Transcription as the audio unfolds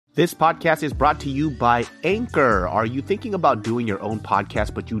This podcast is brought to you by Anchor. Are you thinking about doing your own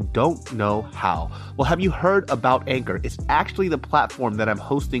podcast, but you don't know how? Well, have you heard about Anchor? It's actually the platform that I'm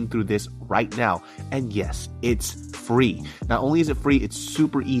hosting through this right now. And yes, it's free. Not only is it free, it's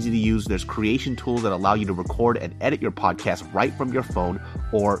super easy to use. There's creation tools that allow you to record and edit your podcast right from your phone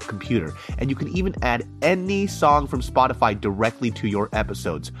or computer. And you can even add any song from Spotify directly to your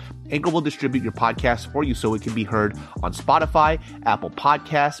episodes. Anchor will distribute your podcast for you so it can be heard on Spotify, Apple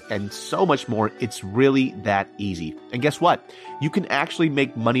Podcasts, and so much more. It's really that easy. And guess what? You can actually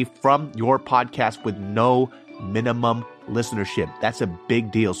make money from your podcast with no minimum listenership. That's a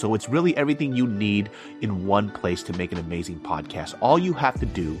big deal. So it's really everything you need in one place to make an amazing podcast. All you have to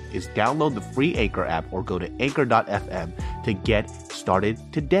do is download the free Anchor app or go to anchor.fm to get started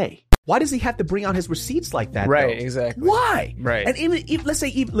today. Why does he have to bring out his receipts like that? Right, though? exactly. Why? Right. And even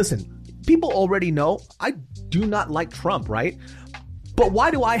listen, people already know I do not like Trump, right? But why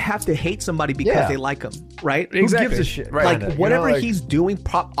do I have to hate somebody because they like him, right? Exactly. Who gives a shit? Right. Like, whatever You know, like- he's doing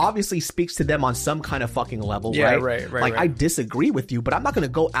obviously speaks to them on some kind of fucking level, Yeah, right? right, Like, right. I disagree with you, but I'm not going to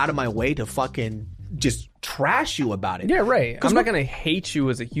go out of my way to fucking just trash you about it. Yeah, right. I'm not going to hate you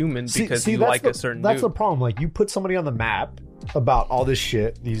as a human because you that's like the, a certain That's dude. the problem. Like, you put somebody on the map about all this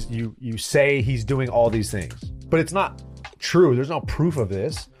shit. You say he's doing all these things, but it's not true. There's no proof of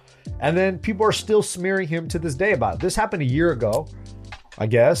this. And then people are still smearing him to this day about it. This happened a year ago, I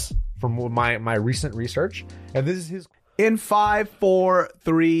guess, from my recent research. And this is his. In 5, 4,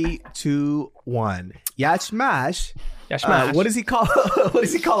 3, 2, 1. Yeah, smash. Yeah, smash. What does he call? What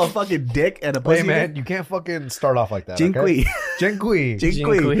does he call a fucking dick and a pussy? Hey, man, you can't fucking start off like that. Jinkui. Okay? Jinkui.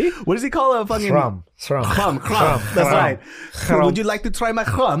 Jinkui. What does he call a fucking Chrum. Chrum. That's right. Would you like to try my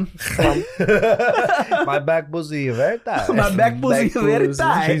chrum? My back pussy very tight. My back pussy very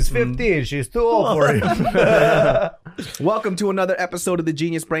tight. She's 15. She's too old for it. Welcome to another episode of the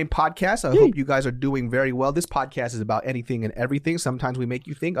Genius Brain Podcast. I hope you guys are doing very well. This podcast is about anything and everything. Sometimes we make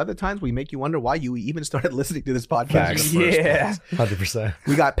you think. Other times we make you wonder why you even started listening to this podcast. Facts. in the first Yeah. place. 100%.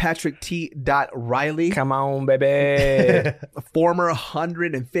 We got Patrick T. Riley, Come on, baby. a former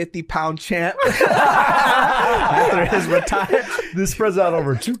 150-pound champ. After his retire. This spreads out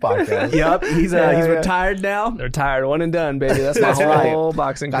over 2 podcasts. Yep, he's retired now. They're tired. One and done, baby. That's my That's right. whole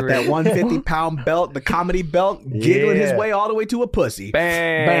boxing Got career. that 150-pound belt, the comedy belt, giggling his Yeah. way all the way to a pussy.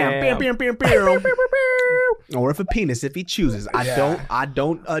 Bam. Bam, bam, bam, bam, bam. Or if a penis, if he chooses. I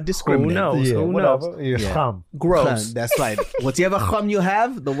don't discriminate. Who knows? Yeah, Who whatever. knows? Yeah. Chum. Gross. That's right. Whatever hum you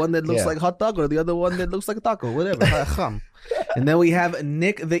have, the one that looks Yeah. like hot dog or the other one that looks like a taco, whatever. Hum. And then we have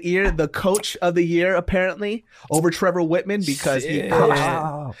Nick the Ear, the coach of the year, apparently, over Trevor Whitman because he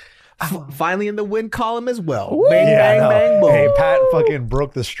coached finally in the win column as well. Bang, Yeah, I bang, know. bang, boom. Hey, Pat fucking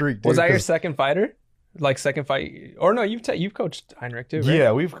broke the streak. Dude, Was that your 'cause- second fighter? Like second fight? Or no, you've coached Heinrich too, right?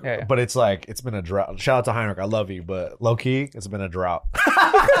 Yeah, we've. Yeah. But it's like it's been a drought. Shout out to Heinrich, I love you, but low key, it's been a drought.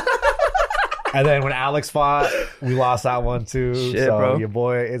 And then when Alex fought, we lost that one too. Shit, so bro. your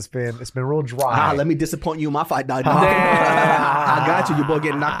boy, it's been real dry. Let me disappoint you in my fight, dog. Damn. I got you. Your boy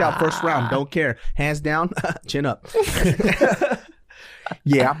getting knocked out first round. Don't care. Hands down, chin up.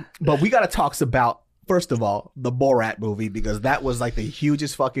 Yeah, but we got to talk about, first of all, the Borat movie, because that was like the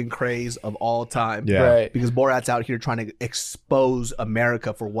hugest fucking craze of all time. Yeah. Right. Because Borat's out here trying to expose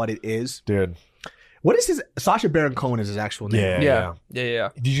America for what it is. Dude. What is his? Sacha Baron Cohen is his actual name. Yeah. Yeah.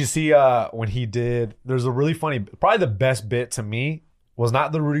 Did you see when he did? There's a really funny, probably the best bit to me was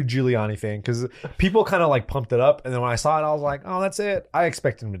not the Rudy Giuliani thing, because people kind of like pumped it up, and then when I saw it, I was like, oh, that's it. I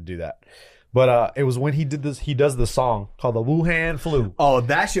expected him to do that, but it was when he did this. He does the song called the Wuhan Flu. Oh,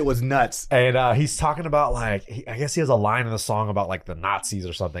 that shit was nuts. And he's talking about like, I guess he has a line in the song about like the Nazis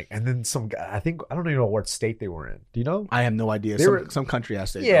or something. And then some guy, I don't even know what state they were in. Do you know? I have no idea. They were- Some country I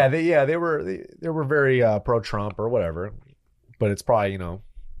said. Yeah, they were very pro-Trump or whatever. But it's probably,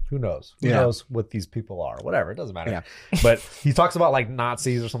 who knows? Who Yeah. knows what these people are? Whatever, it doesn't matter. Yeah. But he talks about like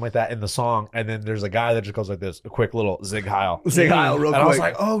Nazis or something like that in the song, and then there's a guy that just goes like this, a quick little Zig Heil. Zig Heil, real and I was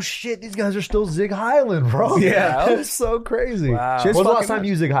quick. like, oh shit, these guys are still Zig Heiling, bro. Yeah. It's so crazy. Wow. When's the last fucking time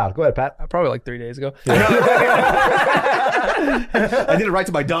you Zig Heil? Go ahead, Pat. Probably like 3 days ago. I did it right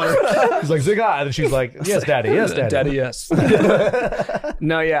to my daughter. He's like, Zig Heil. And she's like, yes, daddy, yes, daddy. Daddy, yes.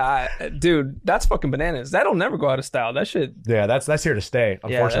 No, yeah, dude, that's fucking bananas. That'll never go out of style. That shit Yeah, that's here to stay,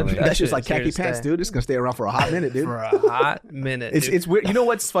 unfortunately. that That's just shit like is here khaki to pants, stay. dude. It's gonna stay around for a hot minute, dude. for a hot minute. dude. It's weird. You know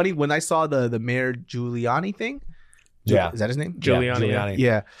what's funny? When I saw the Mayor Giuliani thing, Yeah. is that his name? Giuliani.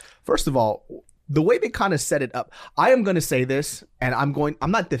 Yeah. First of all, the way they kind of set it up, I am going to say this, and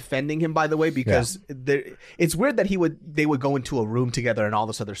I'm not defending him, by the way, because it's weird that they would go into a room together and all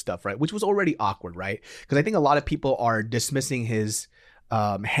this other stuff, right? Which was already awkward, right? Because I think a lot of people are dismissing his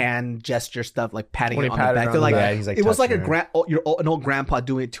hand gesture stuff, like patting When it he on the patted back. her They're on the like, back. He's like it was like touching an old grandpa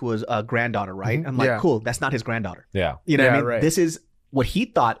doing it to his granddaughter, right? I'm like, Yeah. cool, that's not his granddaughter. Yeah. You know what I Yeah, mean? right. This is what he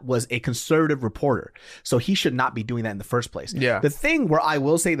thought was a conservative reporter. So he should not be doing that in the first place. Yeah. The thing where I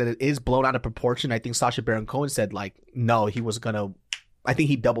will say that it is blown out of proportion, I think Sacha Baron Cohen said, like, no, he was going to, I think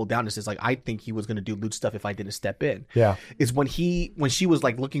he doubled down and says, like, I think he was going to do lewd stuff if I didn't step in. Yeah. Is when she was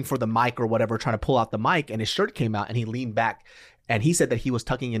like looking for the mic or whatever, trying to pull out the mic, and his shirt came out and he leaned back and he said that he was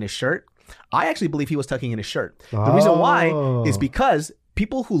tucking in his shirt. I actually believe he was tucking in his shirt. The reason why is because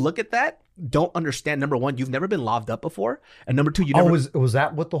people who look at that don't understand. Number one, you've never been loved up before, and number two, you never. Was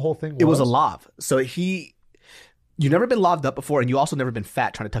that what the whole thing was? It was a love. So you've never been loved up before, and you also never been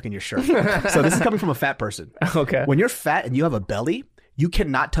fat trying to tuck in your shirt. So this is coming from a fat person. Okay. When you're fat and you have a belly, you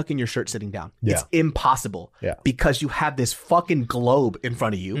cannot tuck in your shirt sitting down. Yeah. It's impossible. Yeah. Because you have this fucking globe in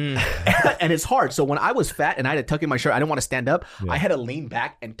front of you. And it's hard. So when I was fat and I had to tuck in my shirt, I didn't want to stand up. I had to lean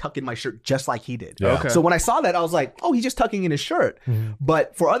back and tuck in my shirt just like he did. Yeah. Okay. So when I saw that, I was like, oh, he's just tucking in his shirt.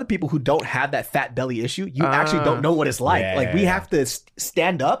 But for other people who don't have that fat belly issue, you actually don't know what it's like. Yeah, like we yeah. have to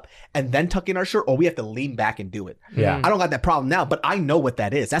stand up and then tuck in our shirt, or we have to lean back and do it. Yeah. I don't got that problem now, but I know what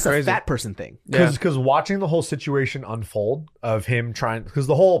that is. That's a fat person thing. Because watching the whole situation unfold of him trying, because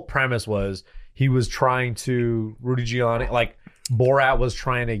the whole premise was he was trying to, Rudy Giuliani, like Borat was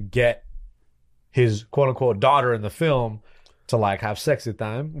trying to get his quote unquote daughter in the film to like have sexy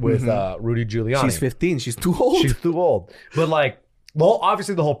time with Rudy Giuliani. She's 15. She's too old. She's too old. But like, well,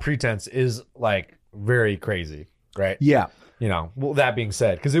 obviously the whole pretense is like very crazy, right? Yeah. You know, well, that being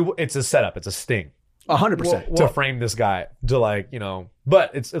said, because it's a setup, it's a sting 100%. to frame this guy to like, you know,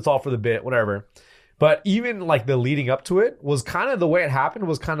 but it's all for the bit, whatever. But even like the leading up to it was kind of the way it happened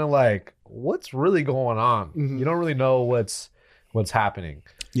was kind of like, what's really going on? You don't really know what's happening.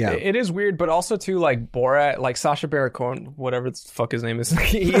 Yeah. It is weird, but also too like Borat, like Sacha Baron Cohen, whatever the fuck his name is.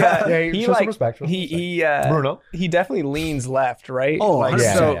 he show some respect, show some he Bruno. He definitely leans left, right? Oh, like,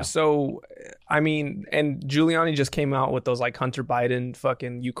 100%. so I mean, and Giuliani just came out with those like Hunter Biden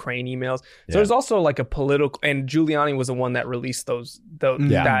fucking Ukraine emails. So there's also like a political, and Giuliani was the one that released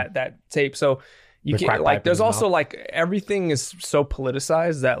that tape. So you The crack can pipe in like there's his also mouth. like everything is so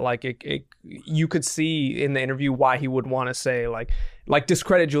politicized that like it you could see in the interview why he would want to say like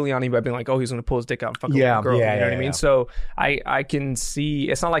discredit Giuliani by being like, oh, he's gonna pull his dick out and fuck a little girl. Yeah, you know what I yeah, mean? yeah. So I can see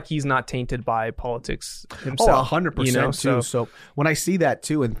it's not like he's not tainted by politics himself. 100% you know? too. So when I see that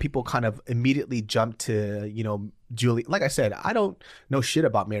too, and people kind of immediately jump to, you know, like I said, I don't know shit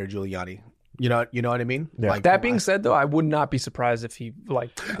about Mayor Giuliani. You know what I mean? Yeah. Like, That being said, though, I would not be surprised if he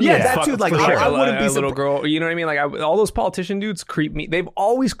like that too. Like I wouldn't be a little girl. You know what I mean? Like all those politician dudes creep me. They've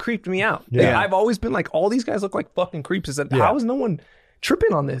always creeped me out. Yeah. I've always been like, all these guys look like fucking creeps. Is that Yeah. how is no one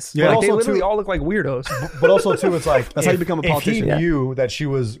tripping on this? Yeah. Like, they Also, literally too- all look like weirdos. But also too, it's like That's how you become a politician. If he knew that she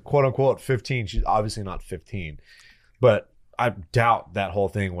was quote unquote 15, she's obviously not 15. But I doubt that whole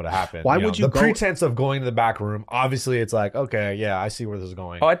thing would have happened. Why know? would you the go- pretense of going to the back room? Obviously, it's like, okay, yeah, I see where this is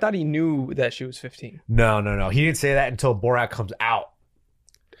going. Oh, I thought he knew that she was 15. No. He didn't say that until Borat comes out.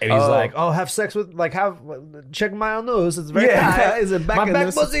 And he's Oh. like, oh, have sex with, like, check my nose. It's very Yeah, tight. is it back my in back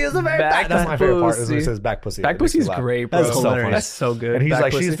this- pussy is a very Back tight. That's my favorite part is when pussy. he says back pussy. Back It makes pussy me is laugh. great, bro. That's so funny. That's so good. And he's Back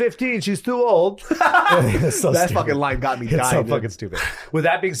like, pussy. she's 15. She's too old. It's so that stupid. fucking line got me It's dying. so dude. fucking stupid. With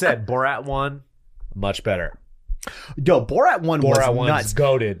that being said, Borat 1, much better. Yo, Borat 1 was Borat 1's nuts.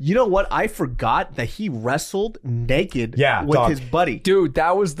 goated. You know what? I forgot that he wrestled naked Yeah, with dog. his buddy. Dude,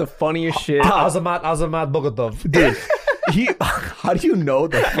 that was the funniest shit. Azamat Bogotov. Dude, how do you know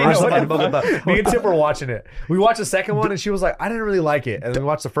the first Azamat one? Bogotov. Me and Tim were watching it. We watched the second one and she was like, I didn't really like it. And then we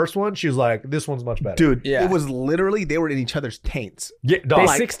watched the first one. She was like, this one's much better. Dude, Yeah. it was literally, they were in each other's taints. Yeah, They dog.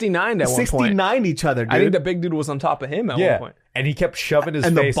 69 at one point. 69 each other, dude. I think the big dude was on top of him at Yeah. one point. And he kept shoving his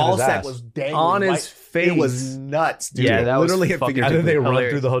and the face in ball his sack ass. was dangling On his right- face. It was nuts, dude. Yeah, that was literally a fucking- figure. And then they run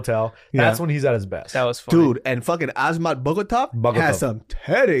Hilarious. through the hotel. Yeah. That's when he's at his best. That was funny. Dude, and fucking Asmat Bogotov Bogotov. had some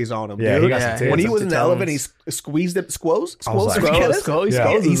titties on him, Yeah, dude. he got some titties. When he Some was in the titones. elevator, he squeezed them, squoze I was like, together. squoze,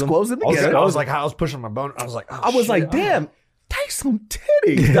 yeah. He squoze them together. I was like, I was pushing my bone. I was like, oh, I was like, shit. damn, take some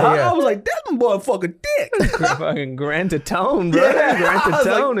titties, dog. Yeah. I was like, that motherfucking dick. Fucking Grand Tatone, bro. Yeah, Grand I was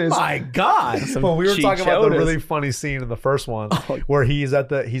Tatone like, is my God. Well, we were talking about the Chichotas. really funny scene in the first one where he's at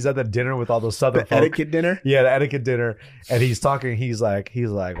the dinner with all those southern The folk. etiquette dinner. Yeah, the etiquette dinner, and he's talking. He's like,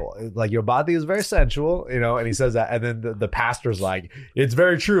 well, like your body is very sensual, you know. And he says that, and then the pastor's like, it's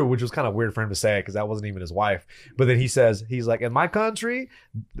very true, which was kind of weird for him to say because that wasn't even his wife. But then he says, he's like, in my country,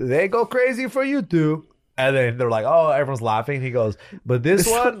 they go crazy for you too. And then they're like, oh, everyone's laughing. He goes, but this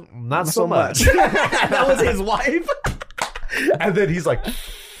one, not so much. That was his wife. And then he's like,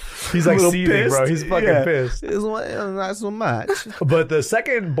 He's like seething, bro. He's fucking pissed. It's not so much. But the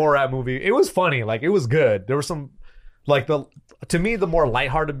second Borat movie, it was funny. Like, it was good. There were some, like, to me, the more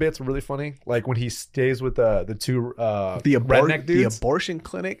lighthearted bits were really funny. Like when he stays with the two redneck dudes. The abortion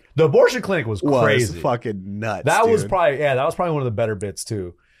clinic. The abortion clinic was crazy. Fucking nuts. That was probably one of the better bits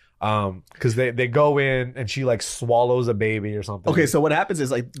too. Because they go in and she like swallows a baby or something. Okay, so what happens is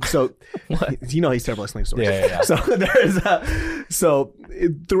like, so you know he's terrible at explaining stories. Yeah. So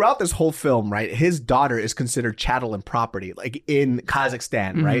throughout this whole film, right, his daughter is considered chattel and property, like in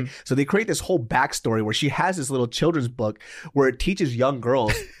Kazakhstan, right? So they create this whole backstory where she has this little children's book where it teaches young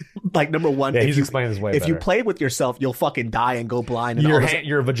girls, like, number one, he's explaining this way if better. you play with yourself, you'll fucking die and go blind. And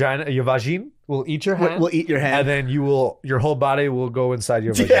your vagina will eat your hand. Will eat your hand, and then your whole body will go inside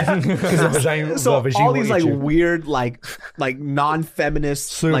your vagina. So all these like weird, like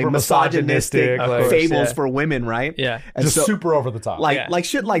non-feminist, super like misogynistic fables for women, right? Yeah, and just super over the top, like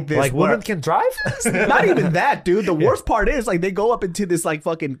shit like this. Like women can drive. Not even that, dude. The worst part is like they go up into this like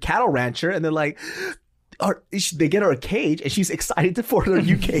fucking cattle rancher, and they're like. They get her a cage, and she's excited for her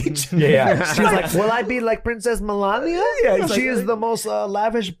new cage. Yeah. She's like, will I be like Princess Melania? Yeah, she is the most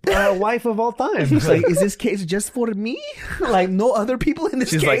lavish wife of all time. She's like, is this cage just for me? Like, no other people in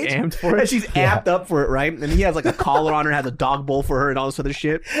this cage? She's like amped for it. And she's amped up for it, right? And he has like a collar on her, has a dog bowl for her, and all this other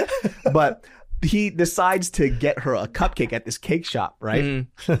shit. But he decides to get her a cupcake at this cake shop, right?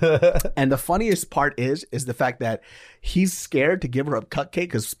 And the funniest part is the fact that he's scared to give her a cupcake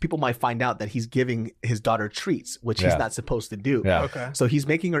because people might find out that he's giving his daughter treats, which he's not supposed to do. Yeah. Okay. So he's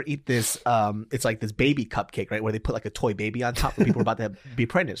making her eat this, it's like this baby cupcake, right? Where they put like a toy baby on top when people are about to be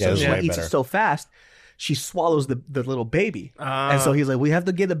pregnant. So she eats it so fast, she swallows the little baby. And so he's like, we have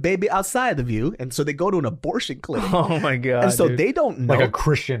to get the baby outside of you. And so they go to an abortion clinic. Oh my God. And so they don't know. Like a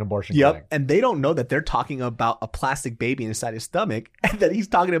Christian abortion clinic. And they don't know that they're talking about a plastic baby inside his stomach. And that he's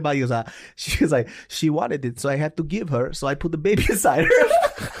talking about, she was like, she wanted it, so I had to give her. So I put the baby inside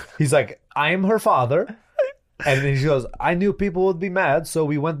her. He's like, I am her father. And then she goes, I knew people would be mad, so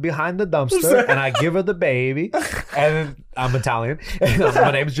we went behind the dumpster and I give her the baby. And then I'm Italian. And my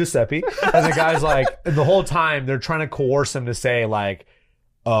name's Giuseppe. And the guy's like, and the whole time they're trying to coerce him to say like,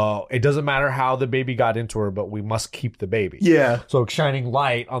 it doesn't matter how the baby got into her, but we must keep the baby. Yeah. So shining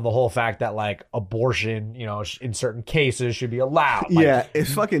light on the whole fact that like abortion, in certain cases should be allowed. Like, yeah,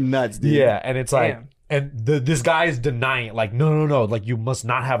 it's fucking nuts, dude. Yeah, and it's like, Damn. and this guy is denying it, like, no, like you must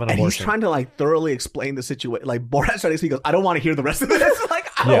not have an abortion. And he's trying to like thoroughly explain the situation. Like Borat's trying to speak, he goes, I don't want to hear the rest of this. Like,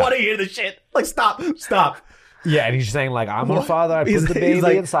 I don't want to hear the shit. Like, stop. Yeah, and he's saying like, I'm her father. I put the baby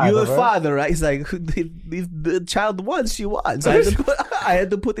like, inside you're of her. the father, right? He's like, the child wants, she wants. I had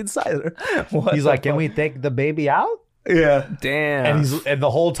to put inside her. He's like, can we take the baby out? Yeah. Damn. And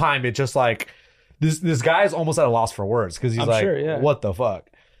the whole time it just like this guy is almost at a loss for words because he's what the fuck,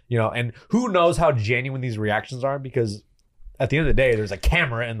 and who knows how genuine these reactions are because at the end of the day there's a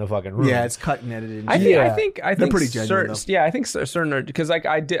camera in the fucking room. Yeah, it's cut and edited. I think they're pretty genuine. I think certain, because like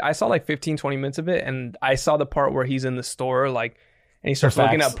I saw like 15-20 minutes of it, and I saw the part where he's in the store like. And he starts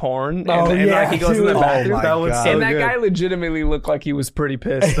looking at porn, and like he goes in the bathroom. That guy legitimately looked like he was pretty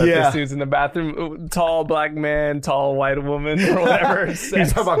pissed that this dude's in the bathroom. Tall black man, tall white woman, or whatever. He's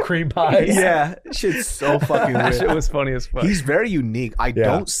talking about cream pies. Yeah, shit's so fucking weird. That shit was funny as fuck. He's very unique. I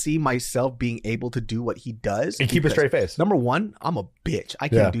don't see myself being able to do what he does. And keep a straight face. Number one, I'm a bitch. I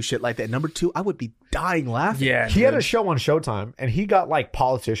can't do shit like that. Number two, I would be dying laughing. Yeah, he had a show on Showtime, and he got like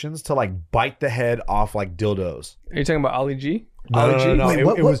politicians to like bite the head off like dildos. Are you talking about Ali G? No. Wait,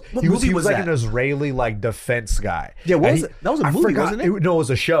 he was like an Israeli like defense guy. Yeah, what was it? That was a movie, wasn't it? No, it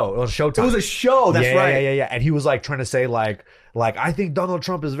was a show. It was Showtime. It was a show. That's right. Yeah. And he was like trying to say like I think Donald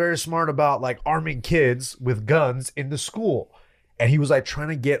Trump is very smart about like arming kids with guns in the school. And he was like trying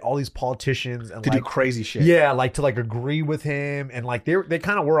to get all these politicians and to do crazy shit. Yeah, like to like agree with him, and like they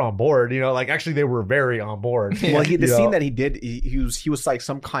kind of were on board, like actually they were very on board. Well, the scene that he did, he was like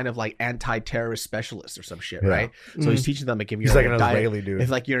some kind of like anti-terrorist specialist or some shit, right? So he's teaching them like if you're like an Israeli dude. If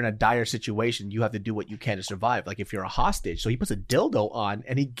like you're in a dire situation, you have to do what you can to survive. Like if you're a hostage, so he puts a dildo on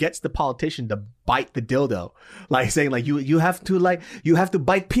and he gets the politician to bite the dildo, like saying like you have to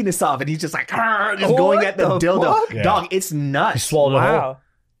bite penis off, and he's just like just going at the dildo. Yeah. Dog, it's nuts. Swallowed wow.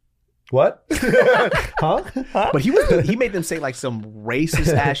 What? Huh? But he made them say like some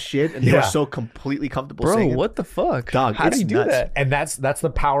racist ass shit, and they were so completely comfortable saying it. What the fuck? Dog, how do you do that? And that's the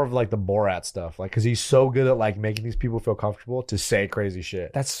power of like the Borat stuff, like because he's so good at like making these people feel comfortable to say crazy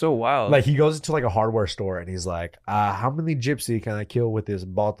shit. That's so wild. Like he goes into like a hardware store and he's like, how many gypsy can I kill with this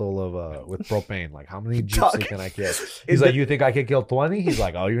bottle of with propane? Like how many gypsy can I kill? He's like, you think I could kill 20? He's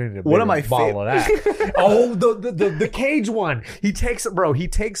like, oh, you're gonna need a bigger bottle of that. Oh, the cage one. He takes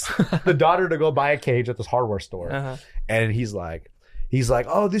the daughter to go buy a cage at this hardware store, and he's like,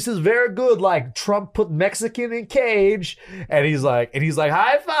 oh, this is very good. Like Trump put Mexican in cage, and he's like,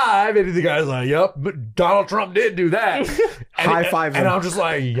 high five, and the guy's like, yep, but Donald Trump did do that. High five, and I'm just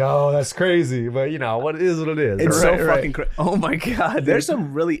like, yo, that's crazy, but you know what it is, what it is. It's right? so fucking crazy. Oh my god, there's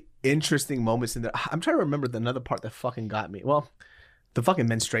some really interesting moments in there. I'm trying to remember another part that fucking got me. Well, the fucking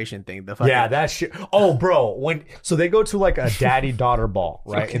menstruation thing. That shit. Oh, bro. So they go to like a daddy-daughter ball,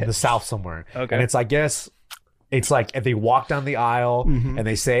 right? In the South somewhere. Okay. And it's like if they walk down the aisle and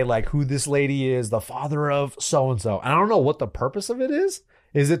they say like who this lady is, the father of so-and-so. And I don't know what the purpose of it is.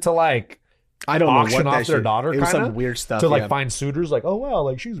 Is it to like I don't auction know what off their daughter? It was some weird stuff. To like find suitors like, oh wow,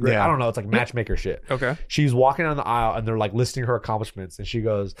 like she's great. I don't know. It's like matchmaker shit. Okay. She's walking down the aisle and they're like listing her accomplishments. And she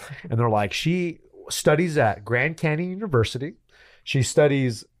goes, and they're like, she studies at Grand Canyon University. She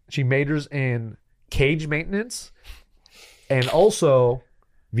majors in cage maintenance and also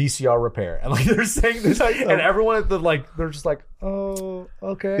VCR repair. And like they're saying this, and everyone at they're just like, oh,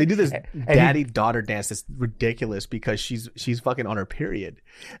 okay. They do this daddy-daughter dance that's ridiculous because she's fucking on her period.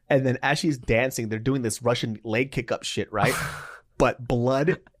 And then as she's dancing, they're doing this Russian leg kick-up shit, right? But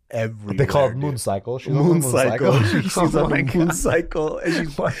blood everywhere. They call it moon cycle. She's on the moon cycle.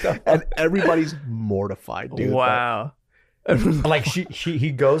 And everybody's mortified, dude. Wow. Like he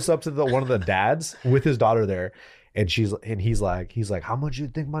goes up to one of the dads with his daughter there, and he's like, how much you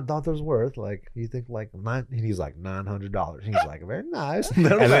think my daughter's worth? Like, you think like $900? And he's like $900. He's like, very nice. and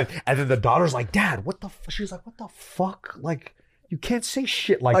then the daughter's like, Dad, what the? She's like, what the fuck? Like, you can't say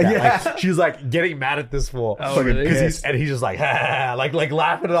shit like that. Yeah. Like, she's like getting mad at this fool. Oh, really? He's just like, like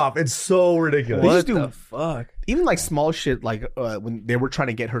laughing it off. It's so ridiculous. What the fuck? Even like small shit, like when they were trying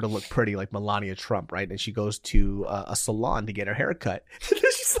to get her to look pretty, like Melania Trump, right? And she goes to a salon to get her hair cut. And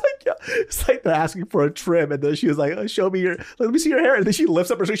then she's like, yeah. It's like they're asking for a trim. And then she was like, oh, let me see your hair. And then she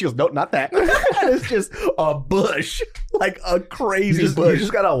lifts up her shirt. She goes, no, not that. And it's just a bush, like a crazy bush. You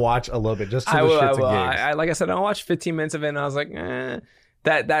just got to watch a little bit just to like I said, I watched 15 minutes of it and I was like,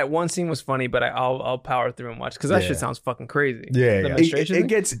 That one scene was funny, but I'll power through and watch because that shit sounds fucking crazy. Yeah,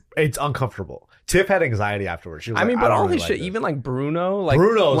 it's uncomfortable. Tiff had anxiety afterwards. She was but all this shit, even like Bruno's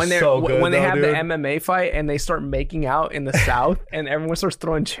when they have the MMA fight and they start making out in the South and everyone starts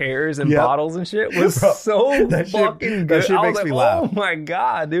throwing chairs and bottles and shit was so fucking good. That shit makes me laugh. Oh my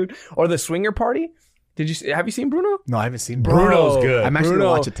god, dude! Or the swinger party. Have you seen Bruno? No, I haven't seen Bruno's good. I'm actually gonna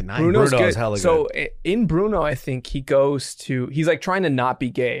watch it tonight. Bruno's good. Hella good. So in Bruno, I think he's like trying to not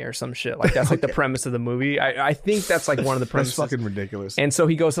be gay or some shit. Like that's like the premise of the movie. I think that's like one of the premises. That's fucking ridiculous. And so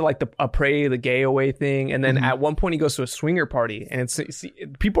he goes to like a pray the gay away thing, and then at one point he goes to a swinger party, and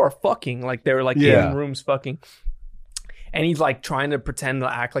people are fucking like they're like in rooms fucking. And he's like trying to pretend to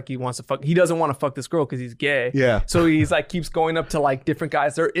act like he wants to fuck. He doesn't want to fuck this girl because he's gay. Yeah. So he's like keeps going up to like different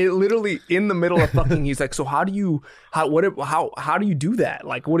guys. They're literally in the middle of fucking. He's like, so how do you do that?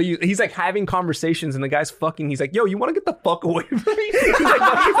 Like, what are you? He's like having conversations, and the guy's fucking. He's like, yo, you want to get the fuck away from me? He's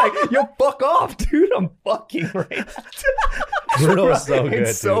like, yo, fuck off, dude. I'm fucking right now. Bruno's so good.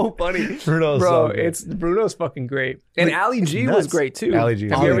 It's so funny. Bruno's fucking great. And Ali G was great too. Ali G.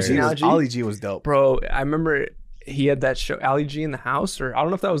 Have you ever seen Ali G? Ali G was dope, bro. I remember. He had that show, Ali G in the House, or I don't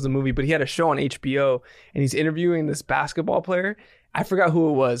know if that was the movie, but he had a show on HBO and he's interviewing this basketball player. I forgot who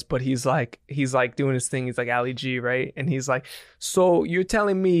it was, but he's like doing his thing. He's like Ali G, right? And he's like, so you're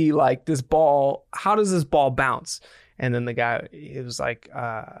telling me like this ball, how does this ball bounce? And then the guy, it was like,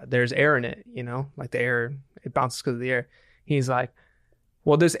 there's air in it, you know, like the air, it bounces because of the air. He's like,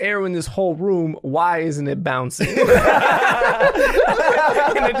 well, there's air in this whole room. Why isn't it bouncing?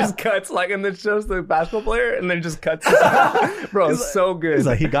 And it just cuts and then shows the basketball player and then it just cuts. Bro, it's so good. He's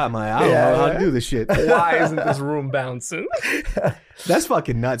like, he got my, I don't know how to do this shit. Why isn't this room bouncing? That's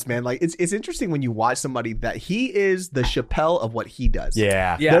fucking nuts, man. Like, it's interesting when you watch somebody that he is the Chappelle of what he does.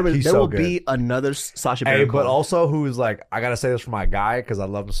 Yeah. There will be another Sacha Baron Cohen. But also who's like, I got to say this for my guy because I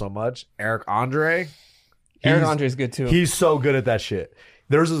love him so much, Eric Andre. Eric Andre's good too. He's so good at that shit.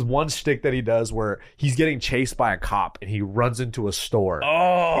 There's this one shtick that he does where he's getting chased by a cop and he runs into a store.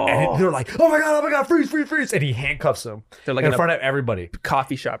 Oh. And they're like, oh my God, freeze. And he handcuffs him. They're like in front of everybody.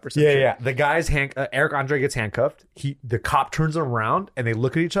 Coffee shop or something. Yeah. The guy's Eric Andre gets handcuffed. The cop turns around and they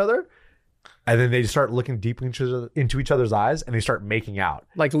look at each other. And then they start looking deeply into each other's eyes, and they start making out.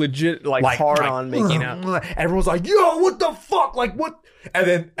 Like legit, like hard on making out. Everyone's like, "Yo, what the fuck? Like what?" And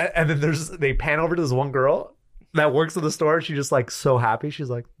then they pan over to this one girl that works in the store. She's just like so happy. She's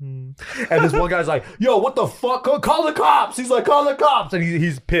like, And this one guy's like, "Yo, what the fuck? Call the cops!" He's like, "Call the cops!" And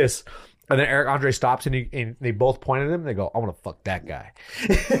he's pissed. And then Eric Andre stops and they both point at him. And they go, "I want to fuck that guy."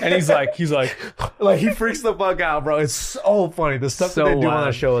 And he's like, like he freaks the fuck out, bro. It's so funny. The stuff that they do on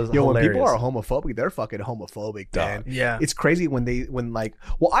that show is hilarious. When people are homophobic, they're fucking homophobic, man. Yeah. It's crazy when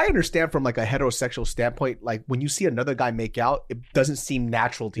I understand from like a heterosexual standpoint, like when you see another guy make out, it doesn't seem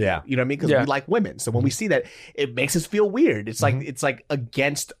natural to you. You know what I mean? Because we like women. So when we see that, it makes us feel weird. It's like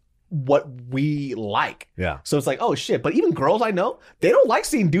against what we like. Yeah. So it's like, oh shit. But even girls I know, they don't like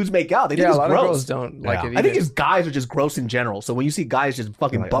seeing dudes make out. They think a it's lot gross. of girls don't like it either. I think it's guys are just gross in general. So when you see guys just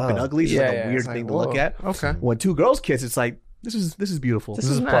fucking bumping uglies, it's like a weird thing to look at. Okay. When two girls kiss, it's like, this is beautiful. This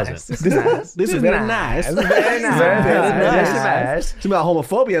is pleasant. This is nice. This is very nice. Very nice. Talking about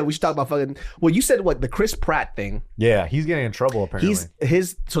homophobia, we should talk about fucking. Well, you said what the Chris Pratt thing. Yeah, he's getting in trouble apparently.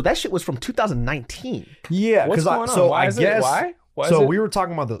 So that shit was from 2019. Yeah, what's going on? So why I is guess it? Why? So we were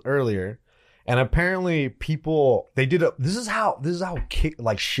talking about this earlier, and apparently people this is how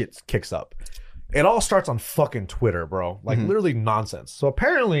shit kicks up. It all starts on fucking Twitter, bro. Like literally nonsense. So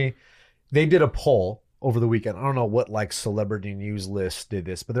apparently they did a poll over the weekend. I don't know what like celebrity news list did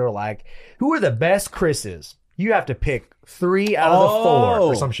this, but they were like, "Who are the best Chris's? You have to pick 3 out of the 4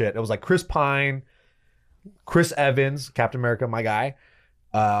 or some shit." It was like Chris Pine, Chris Evans, Captain America, my guy,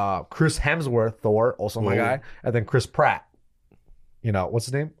 Chris Hemsworth, Thor, also my guy, and then Chris Pratt. You know, what's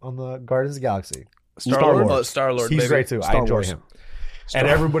his name on the Guardians of the Galaxy? Star-Lord. Star-Lord. He's great too. I enjoy him. And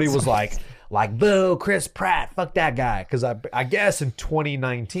everybody was like, boo, Chris Pratt, fuck that guy. Because I guess in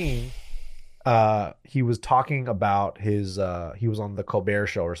 2019, he was talking about he was on the Colbert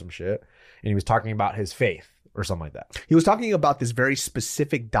Show or some shit, and he was talking about his faith or something like that. He was talking about this very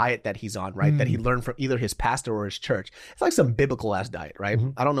specific diet that he's on, right? That he learned from either his pastor or his church. It's like some biblical ass diet, right?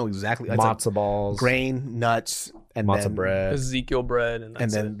 I don't know exactly. It's Matzo like balls, grain, nuts, and matzo bread, Ezekiel bread,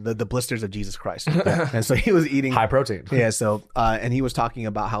 and then the blisters of Jesus Christ. And so he was eating high protein. Yeah. So and he was talking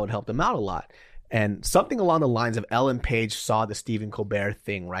about how it helped him out a lot. And something along the lines of Ellen Page saw the Stephen Colbert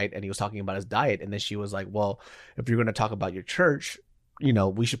thing, right? And he was talking about his diet. And then she was like, well, if you're going to talk about your church, you know,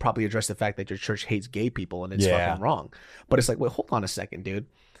 we should probably address the fact that your church hates gay people and it's fucking wrong. But it's like, wait, hold on a second, dude.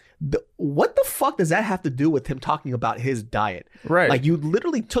 What the fuck does that have to do with him talking about his diet? Right. Like you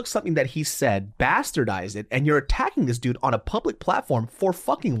literally took something that he said, bastardized it, and you're attacking this dude on a public platform for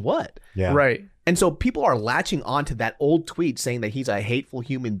fucking what? Yeah. Right. And so people are latching onto that old tweet saying that he's a hateful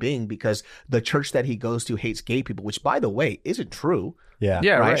human being because the church that he goes to hates gay people, which by the way, isn't true. Yeah.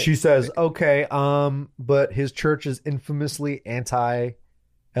 Yeah. Right. She says, okay, but his church is infamously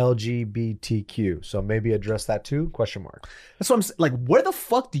anti-LGBTQ. So maybe address that too? Question mark. That's what I'm saying. Like, where the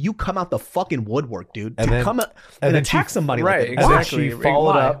fuck do you come out the fucking woodwork, dude? And to then, come and then attack somebody like that? Exactly. She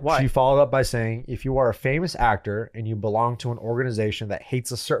followed up. Why? She followed up by saying, if you are a famous actor and you belong to an organization that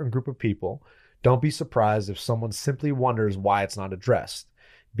hates a certain group of people, don't be surprised if someone simply wonders why it's not addressed.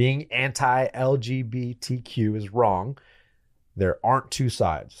 Being anti-LGBTQ is wrong. There aren't two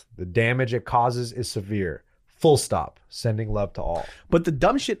sides. The damage it causes is severe. Full stop. Sending love to all. But the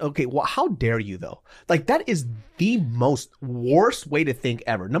dumb shit, okay, well, how dare you though? Like that is the most worst way to think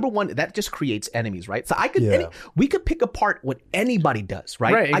ever. Number one, that just creates enemies, right? So we could pick apart what anybody does,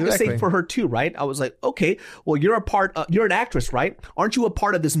 right? Right, I could say exactly. for her too, right? I was like, okay, well, you're an actress, right? Aren't you a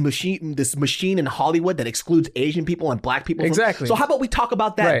part of this machine in Hollywood that excludes Asian people and black people? Exactly. So how about we talk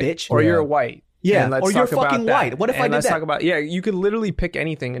about that, Right. bitch? Or you're white. Yeah, And let's or you're talk about fucking that. white. What if I did let's that? talk about you could literally pick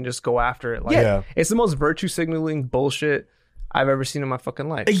anything and just go after it. Like, Yeah. it's the most virtue signaling bullshit I've ever seen in my fucking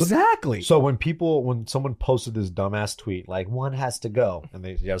life. Exactly. So when someone posted this dumbass tweet, like one has to go, and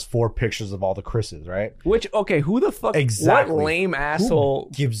he has 4 pictures of all the Chris's, right? Which, okay, who the fuck? Exactly. What lame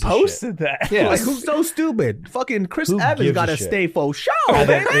asshole gives a posted that? Yeah. Like, who's so stupid? Fucking Chris Who Evans gives got a to shit? stay for show, And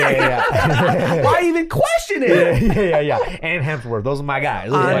then- baby. yeah. Why even question it? yeah. And Hemsworth, those are my guys.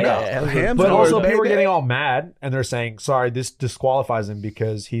 Hemsworth, But also, people are baby. getting all mad, and they're saying, "Sorry, this disqualifies him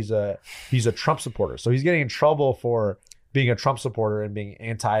because he's a Trump supporter." So he's getting in trouble for being a Trump supporter and being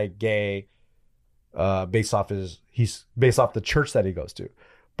anti-gay, based off the church that he goes to.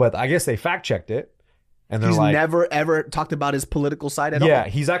 But I guess they fact checked it, and they're He's like, never ever talked about his political side at all. yeah,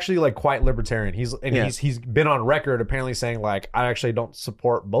 he's actually like quite libertarian. He's been on record apparently saying like, I actually don't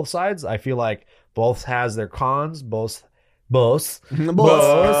support both sides. I feel like both has their cons. Both. Boss. Too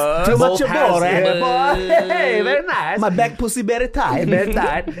Both much of has- boss. yeah. Hey, very nice. My back pussy better tight. Very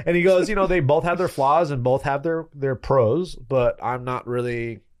tight. And he goes, they both have their flaws and both have their pros, but I'm not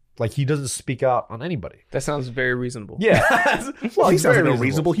really Like he doesn't speak out on anybody. That sounds very reasonable. Yeah. Well, he sounds like a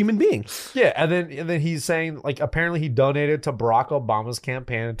reasonable human being. Yeah, and then he's saying like apparently he donated to Barack Obama's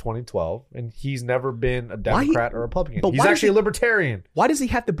campaign in 2012, and he's never been a Democrat or Republican. He's actually a libertarian. Why does he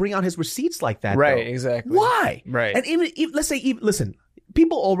have to bring out his receipts like that? Right, though? exactly. Why? Right. And even let's say, listen,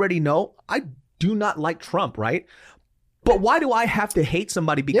 people already know I do not like Trump, right? But why do I have to hate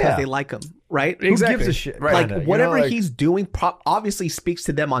somebody because they like him, right? Exactly. Who gives a shit? Right. Like whatever he's doing obviously speaks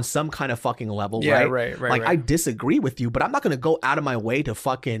to them on some kind of fucking level, Yeah, right? right. I disagree with you, but I'm not going to go out of my way to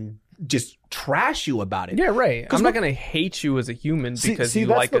fucking just trash you about it. Yeah, right. I'm not going to hate you as a human because you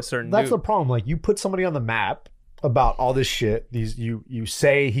like a certain That's dude. the problem. Like you put somebody on the map about all this shit. You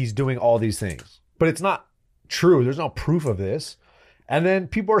say he's doing all these things, but it's not true. There's no proof of this. And then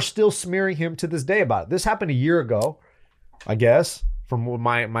people are still smearing him to this day about it. This happened a year ago, I guess, from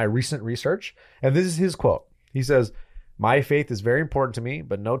my recent research. And this is his quote. He says, "My faith is very important to me,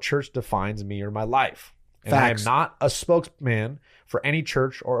 but no church defines me or my life. And Facts. I am not a spokesman for any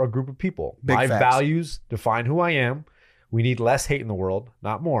church or a group of people. Big my facts. values define who I am. We need less hate in the world,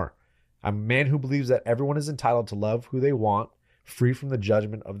 not more. I'm a man who believes that everyone is entitled to love who they want, free from the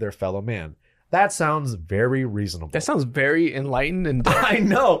judgment of their fellow man." That sounds very reasonable. That sounds very enlightened and dope. I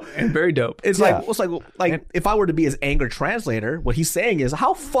know. And very dope. It's like if I were to be his anger translator, what he's saying is,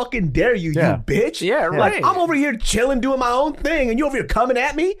 how fucking dare you, Yeah. you bitch? Yeah, right. Like, I'm over here chilling, doing my own thing, and you over here coming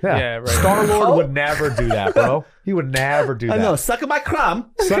at me? Yeah, right. Star-Lord would never do that, bro. He would never do that. I know, sucking my crumb.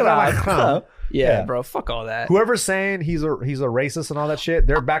 Sucking my crumb. Yeah, bro. Fuck all that. Whoever's saying he's a racist and all that shit,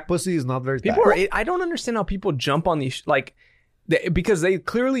 their back pussy is not very People back. I don't understand how people jump on these because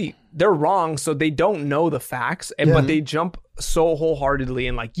they're wrong, so they don't know the facts, but they jump so wholeheartedly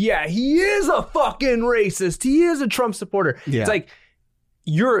and like, yeah, he is a fucking racist. He is a Trump supporter. Yeah. It's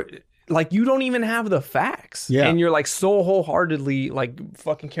like you don't even have the facts, and you're like so wholeheartedly like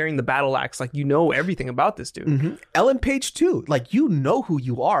fucking carrying the battle axe, like you know everything about this dude. Mm-hmm. Ellen Page too. Like, you know who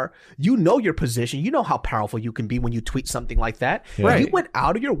you are. You know your position. You know how powerful you can be when you tweet something like that. Yeah. Right. You Right. went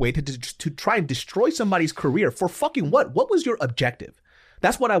out of your way to try and destroy somebody's career for fucking what? What was your objective?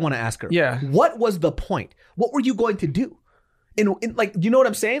 That's what I want to ask her. Yeah. What was the point? What were you going to do? In like, you know what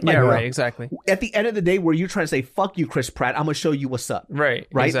I'm saying? Like, Yeah, right, exactly. At the end of the day, where you're trying to say, "Fuck you, Chris Pratt. I'm gonna show you what's up." Right,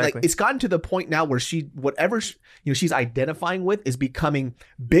 Right. exactly. Like, it's gotten to the point now where whatever she's identifying with is becoming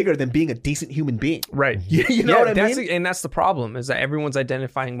bigger than being a decent human being. Right. You know what I mean? And that's the problem, is that everyone's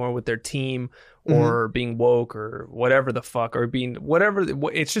identifying more with their team or being woke or whatever the fuck, or being whatever.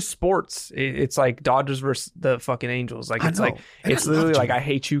 It's just sports. It's like Dodgers versus the fucking Angels. Like, it's like, And it's I loved literally like, you. I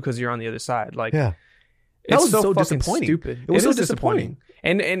hate you because you're on the other side. Like, Yeah. That it's was so fucking disappointing. stupid. It was It so is disappointing.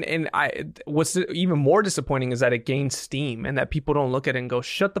 And what's even more disappointing is that it gains steam and that people don't look at it and go,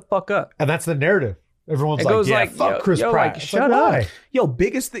 shut the fuck up. And that's the narrative. Everyone's It like, goes yeah, like, fuck Chris yo, Pratt. like, It's shut why? up. Yo,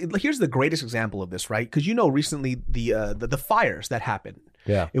 biggest thing. Here's the greatest example of this, right? Because recently the fires that happened.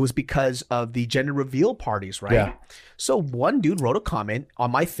 Yeah. It was because of the gender reveal parties, right? Yeah. So one dude wrote a comment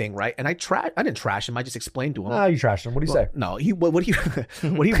on my thing, right? And I didn't trash him. I just explained to him. Ah, you trashed him. What do you say? No, what he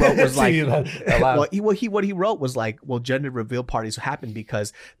wrote was like, See that out loud. what he wrote was like, well, gender reveal parties happened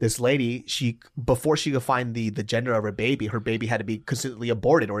because this lady, before she could find the gender of her baby had to be consistently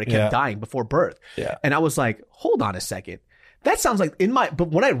aborted or it kept dying before birth. Yeah. And I was like, hold on a second. That sounds like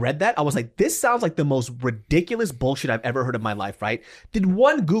but when I read that, I was like, this sounds like the most ridiculous bullshit I've ever heard in my life, right? Did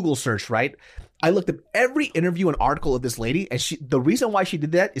one Google search, right? I looked up every interview and article of this lady, and the reason why she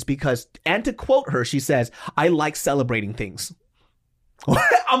did that is because, and to quote her, she says, "I like celebrating things."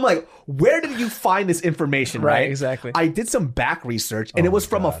 I'm like, where did you find this information, right? Exactly. I did some back research, and it was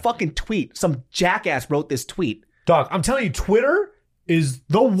from a fucking tweet. Some jackass wrote this tweet. Dog, I'm telling you, Twitter is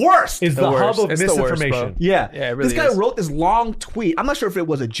the worst. Is the hub of It's the worst, misinformation. bro. Yeah. Yeah, it really this guy is. wrote this long tweet. I'm not sure if it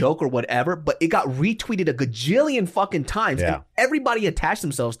was a joke or whatever, but it got retweeted a gajillion fucking times. Yeah. And everybody attached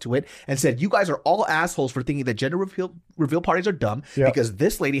themselves to it and said, you guys are all assholes for thinking that gender reveal parties are dumb because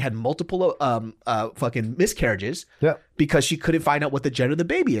this lady had multiple fucking miscarriages because she couldn't find out what the gender of the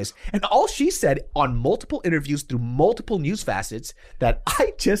baby is. And all she said on multiple interviews through multiple news facets that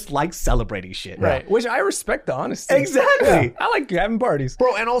I just like celebrating shit. Right. Which I respect the honesty. Exactly. Yeah. I like having parties.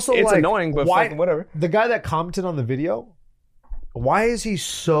 Bro, and also It's like, annoying, but why, fucking whatever. The guy that commented on the video, why is he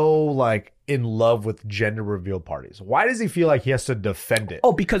so like in love with gender reveal parties? Why does he feel like he has to defend it?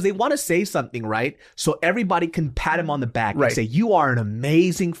 Oh, because they want to say something, right? So everybody can pat him on the back Right. and say, you are an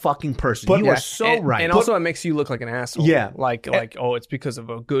amazing fucking person. But- you yeah, are so right. And also it makes you look like an asshole. Yeah. Like, oh, it's because of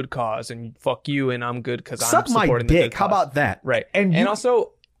a good cause and fuck you and I'm good because I'm suck my supporting the good dick. How cause. about that? Right. And And you-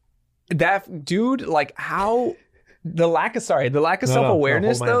 also that dude, like how the lack of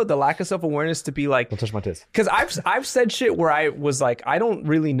self-awareness though, the lack of self-awareness to be like, don't touch my tits. Because I've said shit where I was like, I don't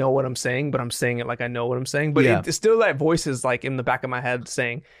really know what I'm saying, but I'm saying it like I know what I'm saying. But it's still that voice is like in the back of my head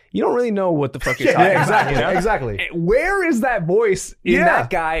saying, you don't really know what the fuck you're talking exactly, about. You know? Exactly. Where is that voice in that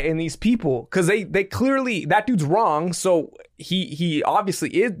guy and these people? Because they clearly, that dude's wrong. So he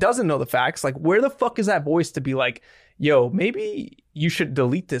obviously doesn't know the facts. Like, where the fuck is that voice to be like, yo, maybe you should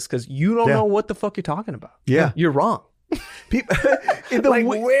delete this because you don't know what the fuck you're talking about. Yeah. You're wrong. People, like,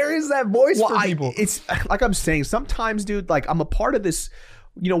 where is that voice for people? It's like I'm saying, sometimes, dude, like I'm a part of this.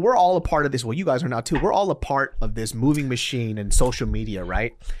 You know, we're all a part of this. Well, you guys are now too. We're all a part of this moving machine and social media,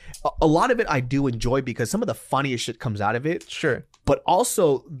 right? A lot of it I do enjoy because some of the funniest shit comes out of it. Sure. But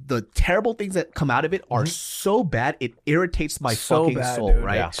also the terrible things that come out of it are so bad it irritates my fucking soul, dude.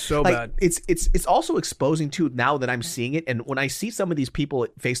 Right? Yeah, so like, bad. It's also exposing too now that I'm seeing it, and when I see some of these people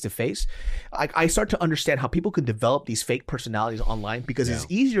face to face, I start to understand how people can develop these fake personalities online because it's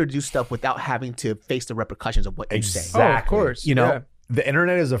easier to do stuff without having to face the repercussions of what you say. Exactly. Oh, of course. You know, the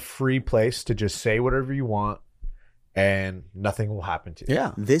internet is a free place to just say whatever you want and nothing will happen to you.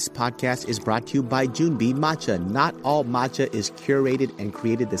 Yeah. This podcast is brought to you by Junbi Matcha. Not all matcha is curated and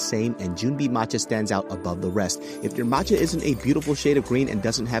created the same, and Junbi Matcha stands out above the rest. If your matcha isn't a beautiful shade of green and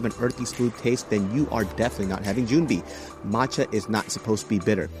doesn't have an earthy, smooth taste, then you are definitely not having Junbi. Matcha is not supposed to be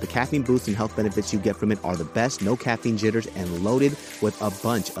bitter. The caffeine boost and health benefits you get from it are the best, no caffeine jitters, and loaded with a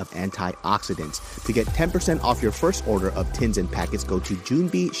bunch of antioxidants. To get 10% off your first order of tins and packets, go to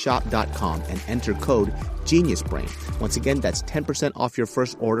junbishop.com and enter code GeniusBrain. Once again, that's 10% off your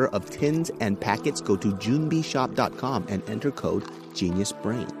first order of tins and packets. Go to junbishop.com and enter code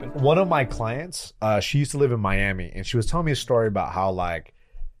GeniusBrain. One of my clients, she used to live in Miami, and she was telling me a story about how, like,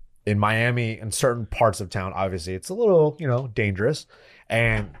 in Miami, in certain parts of town, obviously, it's a little, you know, dangerous.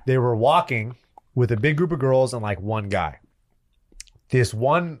 And they were walking with a big group of girls and, like, one guy. This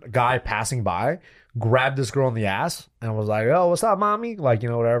one guy passing by grabbed this girl in the ass and was like, oh, what's up, mommy? Like, you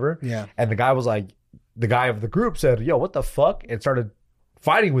know, whatever. Yeah. And the guy was like, the guy of the group said, yo, what the fuck? And started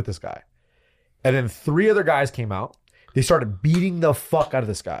fighting with this guy. And then 3 other guys came out. They started beating the fuck out of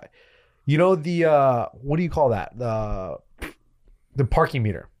this guy. You know, the, what do you call that? The parking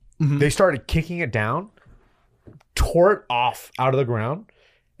meter. Mm-hmm. They started kicking it down, tore it off out of the ground,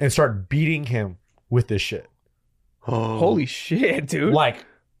 and started beating him with this shit. Oh. Holy shit, dude. Like,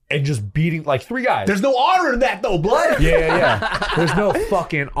 and just beating, like, 3 guys. There's no honor in that, though, blood. Yeah. There's no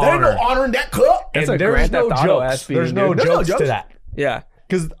fucking honor. There ain't no honor in that cup. And there's no jokes. There's no jokes to that. Yeah.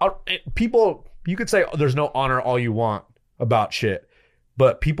 Because people, you could say, oh, there's no honor all you want about shit.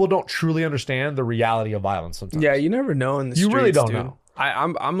 But people don't truly understand the reality of violence sometimes. Yeah, you never know in the streets, you really don't dude. know.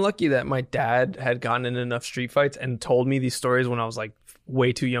 I'm lucky that my dad had gotten in enough street fights and told me these stories when I was like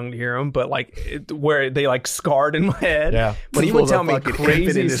way too young to hear them, but like where they like scarred in my head. Yeah. But he would tell me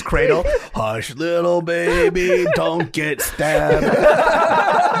crazy in his cradle. Hush, little baby, don't get stabbed.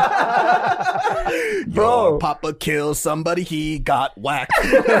 Bro, your Papa killed somebody, he got whacked.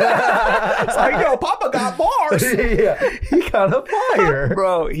 It's like, yo, Papa got bars. Yeah, he got a fire.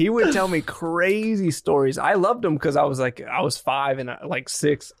 Bro, he would tell me crazy stories. I loved them because I was 5 and like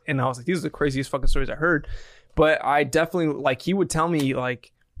 6, and I was like, these are the craziest fucking stories I heard. But I definitely, like, he would tell me,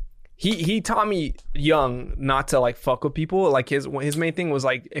 like, he taught me young not to like fuck with people. Like his main thing was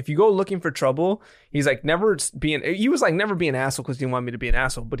like, if you go looking for trouble, he's like, never be an asshole because he didn't want me to be an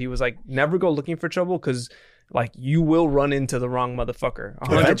asshole, but he was like, never go looking for trouble because like you will run into the wrong motherfucker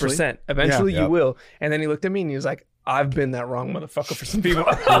 100%. Eventually you will. And then he looked at me and he was like, I've been that wrong motherfucker for some people.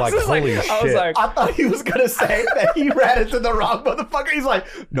 Like, holy shit. I was like, I thought he was gonna say that he ran into the wrong motherfucker. He's like,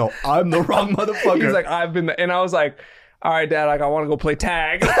 no, I'm the wrong motherfucker. He's like, I've been, and I was like, all right, Dad, like I want to go play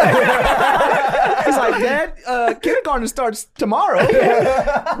tag. He's like, Dad, kindergarten starts tomorrow.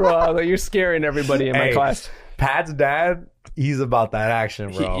 Bro, you're scaring everybody in my class. Pat's dad, he's about that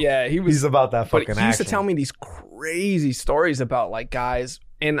action, bro. He's about that fucking action. He used to tell me these crazy stories about like guys,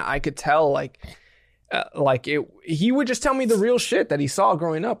 and I could tell he would just tell me the real shit that he saw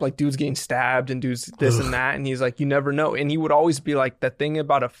growing up, like dudes getting stabbed and dudes this and that, and he's like, you never know. And he would always be like, the thing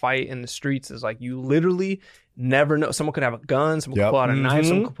about a fight in the streets is like, you literally never know. Someone could have a gun, someone could pull out a knife,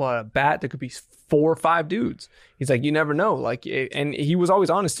 someone could pull out a bat. There could be 4 or 5 dudes. He's like, you never know. Like, and he was always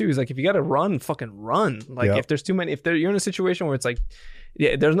honest too. He's like, if you got to run, fucking run. Like, if there's too many, you're in a situation where it's like,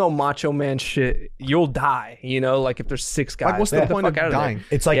 yeah, there's no macho man shit, you'll die. You know, like if there's 6 guys, like what's the point of dying?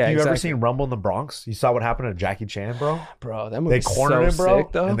 It's like, you ever seen Rumble in the Bronx? You saw what happened to Jackie Chan, bro? Bro, that movie they cornered him, bro,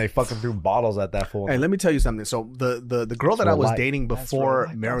 sick, though. and they fucking threw bottles at that fool. Hey, let me tell you something. So the girl that I was dating before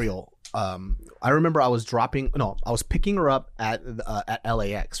Mariel, I remember I was picking her up at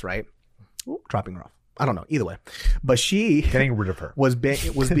LAX, right? Dropping her off. I don't know. Either way, but she Getting rid of her. was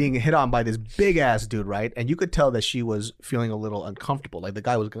being hit on by this big ass dude, right? And you could tell that she was feeling a little uncomfortable. Like the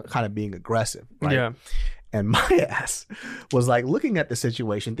guy was kind of being aggressive, right? Yeah. And my ass was like looking at the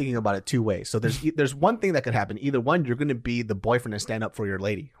situation, thinking about it two ways. So there's one thing that could happen. Either one, you're going to be the boyfriend and stand up for your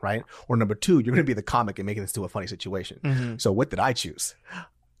lady, right? Or number two, you're going to be the comic and making this to a funny situation. Mm-hmm. So what did I choose?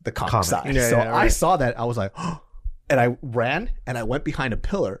 The comic side. Yeah, so yeah, right. I saw that. I was like, oh, and I ran and I went behind a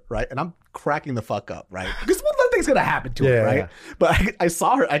pillar, right? And I'm cracking the fuck up, right? Because nothing's going to happen to her, right? Yeah. But I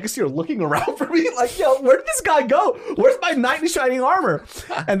saw her. I could see her looking around for me like, yo, where did this guy go? Where's my knight in shining armor?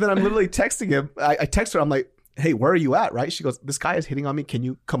 And then I'm literally texting him. I text her. I'm like, hey, where are you at? Right? She goes, this guy is hitting on me. Can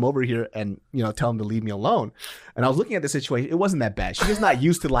you come over here and, tell him to leave me alone? And I was looking at the situation. It wasn't that bad. She's just not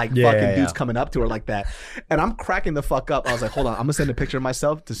used to dudes coming up to her like that. And I'm cracking the fuck up. I was like, hold on, I'm going to send a picture of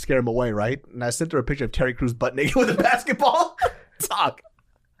myself to scare him away, right? And I sent her a picture of Terry Crews butt naked with a basketball. Talk.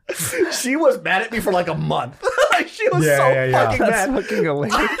 She was mad at me for like a month. She was fucking mad. That's fucking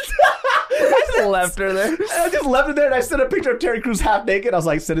hilarious. I just left her there. I just left her there and I sent a picture of Terry Crews half naked. I was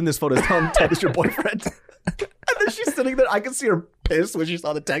like, send in this photo. Tell him Ted is your boyfriend. And then she's sitting there. I can see her pissed when she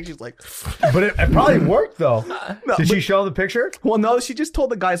saw the text. She's like, but it probably worked though. Did she show the picture? Well, no, she just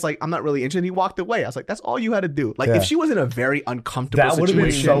told the guys like, I'm not really interested. And he walked away. I was like, that's all you had to do. Like if she was in a very uncomfortable that would have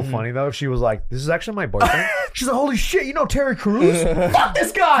been situation. so funny though if she was like, this is actually my boyfriend. She's like, holy shit, you know Terry Crews? Fuck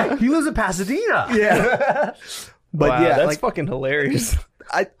this guy. He lives in Pasadena. Yeah. But wow, yeah, that's fucking hilarious.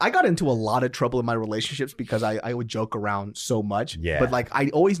 I got into a lot of trouble in my relationships because I would joke around so much. Yeah. But like I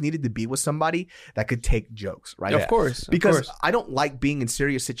always needed to be with somebody that could take jokes, right? Of course. Because I don't like being in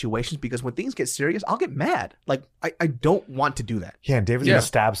serious situations because when things get serious, I'll get mad. Like I don't want to do that. Yeah, and David's gonna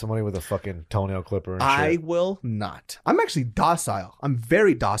stab somebody with a fucking toenail clipper and I shit. will not. I'm actually docile. I'm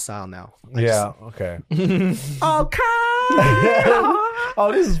very docile now. Okay. Okay. Oh,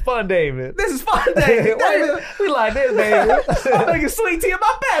 this is fun, David. This is fun, David. We like this, David. I'm making sweet tea in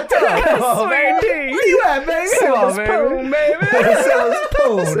my bathtub. Oh, Sweet tea. Where you at, baby? It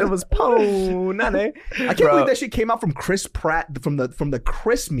was Poon, baby. I can't believe that shit came out from Chris Pratt from the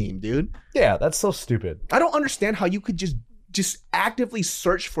Chris meme, dude. Yeah, that's so stupid. I don't understand how you could just actively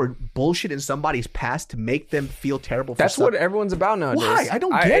search for bullshit in somebody's past to make them feel terrible. That's what everyone's about nowadays. Why? I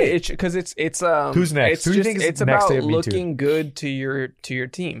don't get it. Because it's who's next? Who do you think is it's next about to Me looking good to your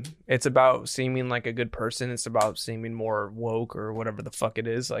team. It's about seeming like a good person. It's about seeming more woke or whatever the fuck it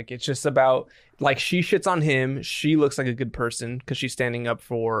is. Like it's just about like she shits on him. She looks like a good person because she's standing up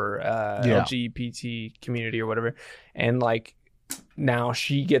for LGBT community or whatever, and like. Now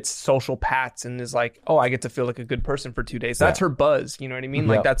she gets social pats and is like, oh, I get to feel like a good person for 2 days. That's her buzz. You know what I mean?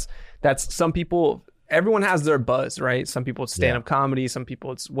 Like that's some people, everyone has their buzz, right? Some people it's stand-up comedy. Some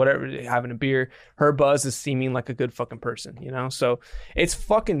people it's whatever, having a beer. Her buzz is seeming like a good fucking person, So it's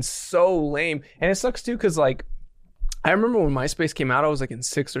fucking so lame. And it sucks too because like, I remember when MySpace came out, I was like in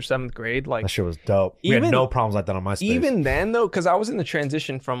 6th or 7th grade. Like that shit was dope. We had no problems like that on MySpace. Even then, though, because I was in the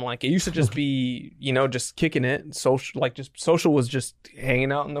transition from like it used to just be, just kicking it. Social was just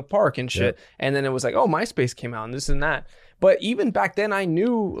hanging out in the park and shit. Yeah. And then it was like, oh, MySpace came out and this and that. But even back then, I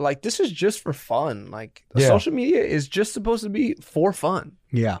knew like this is just for fun. Like social media is just supposed to be for fun.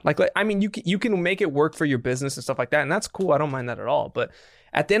 Yeah. Like I mean, you can make it work for your business and stuff like that, and that's cool. I don't mind that at all. But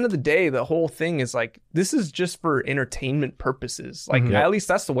at the end of the day, the whole thing is like, this is just for entertainment purposes. Like, at least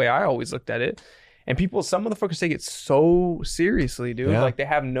that's the way I always looked at it. And some motherfuckers take it so seriously, dude. Yeah. Like, they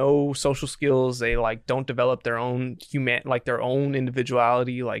have no social skills. They, like, don't develop their own their own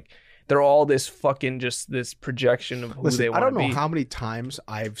individuality. Like, they're all this fucking just this projection of who they want to be. I don't know how many times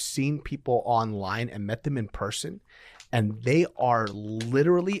I've seen people online and met them in person, and they are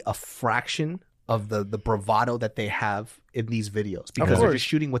literally a fraction of the bravado that they have in these videos because they're just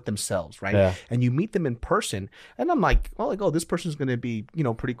shooting with themselves, right? Yeah. And you meet them in person, and I'm like, this person's going to be,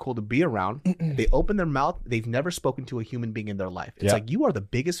 pretty cool to be around. They open their mouth. They've never spoken to a human being in their life. It's like, you are the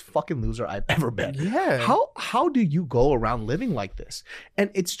biggest fucking loser I've ever been. Yeah. How do you go around living like this?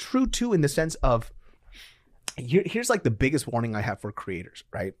 And it's true too in the sense of, here's like the biggest warning I have for creators,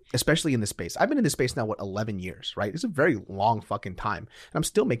 right? Especially in this space. I've been in this space now, 11 years, right? It's a very long fucking time. And I'm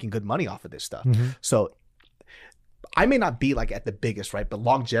still making good money off of this stuff. Mm-hmm. So I may not be like at the biggest, right? But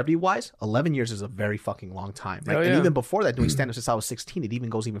longevity wise, 11 years is a very fucking long time, right? And even before that, doing stand-up since I was 16, it even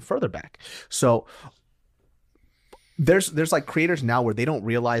goes even further back. So there's like creators now where they don't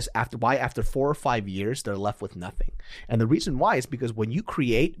realize after 4 or 5 years they're left with nothing. And the reason why is because when you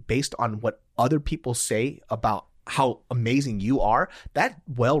create based on what other people say about how amazing you are, that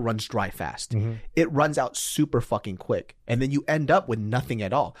well runs dry fast. Mm-hmm. It runs out super fucking quick. And then you end up with nothing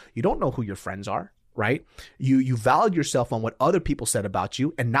at all. You don't know who your friends are. right? You validate yourself on what other people said about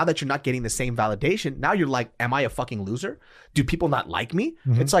you. And now that you're not getting the same validation, now you're like, am I a fucking loser? Do people not like me?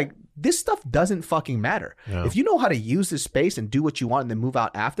 It's like, this stuff doesn't fucking matter. Yeah. If you know how to use this space and do what you want and then move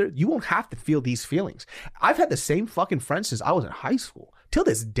out after, you won't have to feel these feelings. I've had the same fucking friends since I was in high school. Till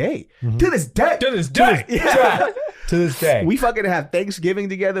this day. To this day. Yeah. To this day. We fucking have Thanksgiving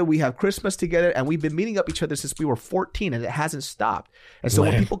together. We have Christmas together. And we've been meeting up each other since we were 14 and it hasn't stopped. And so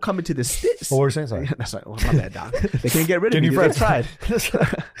when people come into this... What were you saying? Sorry. That's right. Well, my bad, Doc. They can't get rid of me. They tried.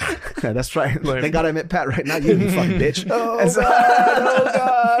 Yeah, that's right. Thank God I met Pat right now. You fucking bitch. God.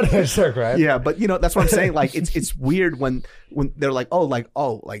 That's so great. Yeah, but you know, that's what I'm saying. Like, it's weird when they're like, like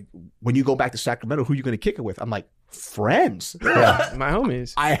when you go back to Sacramento, who are you going to kick it with? I'm like, friends. Yeah, my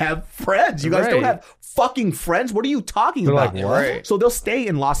homies. I have friends. You guys don't have fucking friends? What are you talking about? Like, what? So they'll stay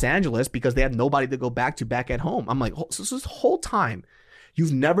in Los Angeles because they have nobody to go back to back at home. I'm like, so this whole time,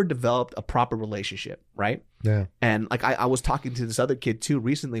 you've never developed a proper relationship, right? Yeah. And like I was talking to this other kid too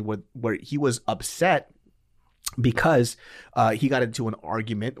recently where he was upset because he got into an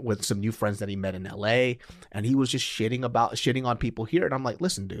argument with some new friends that he met in LA, and he was just shitting on people here. And I'm like,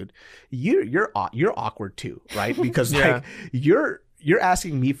 listen, dude, you're awkward too, right? Because like you're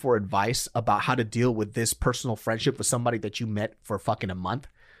asking me for advice about how to deal with this personal friendship with somebody that you met for fucking a month.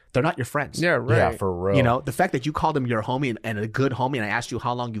 They're not your friends. Yeah, right. Yeah, for real. You know, the fact that you called him your homie and a good homie, and I asked you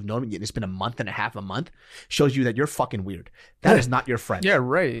how long you've known him, and it's been a month and a half, shows you that you're fucking weird. That is not your friend. Yeah,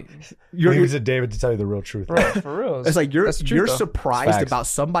 right. You're to David to tell you the real truth. Right, for real. It's like you're surprised about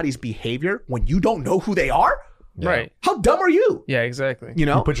somebody's behavior when you don't know who they are. Yeah. Right. How dumb are you? Yeah, exactly. You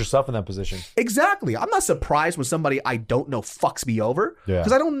know? You put yourself in that position. Exactly. I'm not surprised when somebody I don't know fucks me over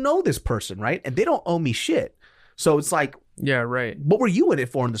because I don't know this person, right? And they don't owe me shit. So it's like, yeah, right. What were you in it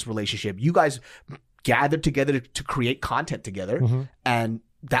for in this relationship? You guys gathered together to create content together, and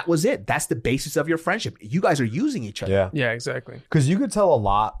that was it. That's the basis of your friendship. You guys are using each other. Yeah, yeah, exactly. Because you could tell a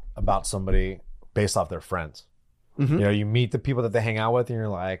lot about somebody based off their friends. You know, you meet the people that they hang out with, and you're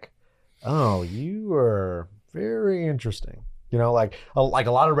like, oh, you are very interesting. You know, like a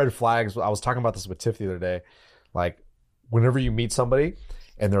lot of red flags. I was talking about this with Tiff the other day. Like, whenever you meet somebody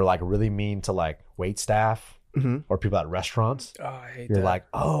and they're like really mean to like wait staff. Or people at restaurants. Oh, I hate you're that. like,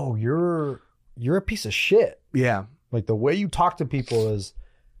 oh, you're a piece of shit. Yeah. Like the way you talk to people is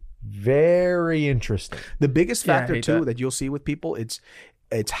very interesting. The biggest factor too that you'll see with people, it's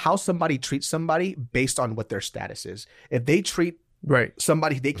how somebody treats somebody based on what their status is. If they treat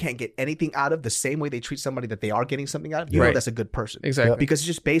somebody they can't get anything out of the same way they treat somebody that they are getting something out of, you know that's a good person. Exactly. Because it's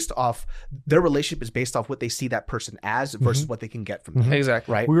just based off, their relationship is based off what they see that person as versus what they can get from them.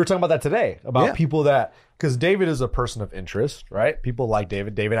 Exactly. Right. We were talking about that today, about people that, because David is a person of interest, right? People like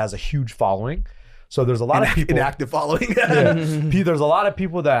David. David has a huge following. So there's a lot of people. An active following. There's a lot of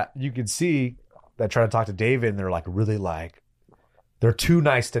people that you could see that try to talk to David and they're like really like, they're too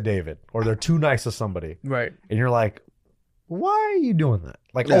nice to David or they're too nice to somebody. Right. And you're like, why are you doing that?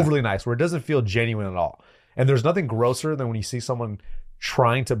 Like overly nice, where it doesn't feel genuine at all. And there's nothing grosser than when you see someone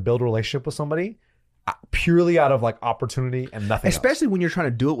trying to build a relationship with somebody purely out of like opportunity and nothing especially else. When you're trying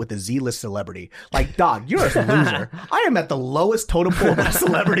to do it with a Z-list celebrity. Like, dog, you're a loser. I am at the lowest totem pole that a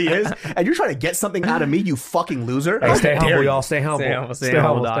celebrity is, and you're trying to get something out of me, you fucking loser. Hey, stay humble, y'all. Stay humble. Stay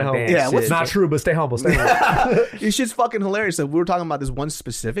humble. Yeah, what's not true, but stay humble. Stay humble. It's just fucking hilarious. So we were talking about this one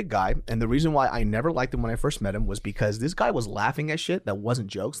specific guy, and the reason why I never liked him when I first met him was because this guy was laughing at shit that wasn't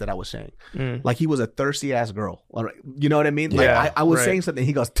jokes that I was saying. Like he was a thirsty ass girl. You know what I mean? Like I was saying something.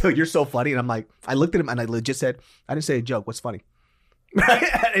 He goes, dude, you're so funny. And I'm like, I looked at him and I legit said, I didn't say a joke. What's funny?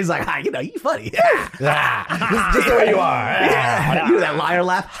 He's like, you know, you funny. Just the way you are. You know that liar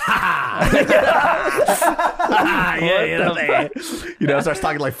laugh. You know, starts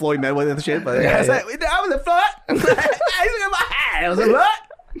talking like Floyd Mayweather and shit. But I was a flirt. I was a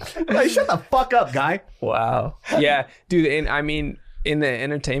flirt. Like, shut the fuck up, guy. Wow. Yeah, dude. And I mean, in the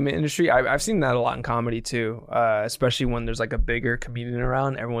entertainment industry, I've seen that a lot in comedy too, especially when there's like a bigger comedian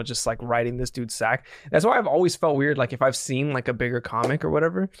around. Everyone's just like writing this dude's sack. That's why I've always felt weird. Like if I've seen like a bigger comic or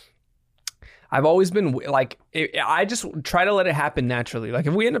whatever, I've always been like, I just try to let it happen naturally. Like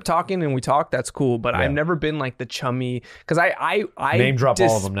if we end up talking and we talk, that's cool. But I've never been like the chummy, because I name drop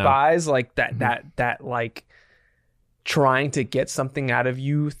all of them now. Despise like that like trying to get something out of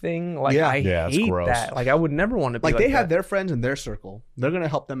you thing. Like I hate that. Like I would never want to be like they have their friends in their circle. They're gonna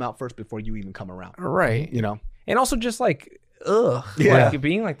help them out first before you even come around. Right. You know? And also just like like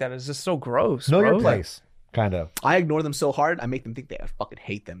being like that is just so gross. Know your place. Kind of. I ignore them so hard, I make them think I fucking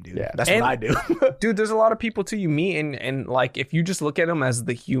hate them, dude. Yeah. That's what I do. Dude, there's a lot of people too you meet and like if you just look at them as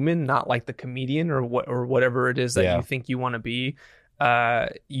the human, not like the comedian or whatever it is that you think you want to be,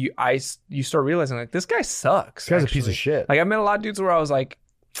 you start realizing like this guy sucks. This guy's a piece of shit. Like I met a lot of dudes where I was like,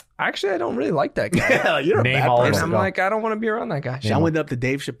 actually, I don't really like that guy. Yeah, you're a bad And person. I'm like, I don't want to be around that guy. I went up to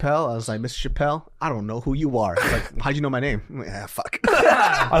Dave Chappelle. I was like, Mr. Chappelle, I don't know who you are. He's like, how'd you know my name? I'm like, fuck.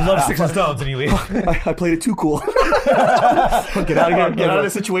 I love Sticks and Stones, and you leave. I played it too cool. Get out of here. Get out of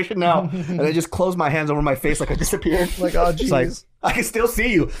this situation now. And I just closed my hands over my face like I disappeared. Like, oh, jeez. Like, I can still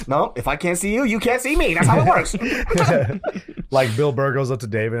see you. No, if I can't see you, you can't see me. That's how it works. Like Bill Burr goes up to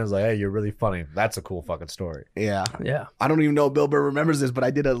David and is like, hey, you're really funny. That's a cool fucking story. Yeah. Yeah. I don't even know if Bill Burr remembers this, but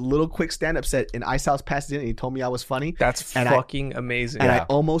I did a little quick stand-up set in Ice House Pasadena, and he told me I was funny. That's fucking amazing. And I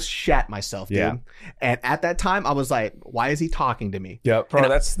almost shat myself, dude. Yeah. And at that time, I was like, why is he talking to me? Yep. Bro,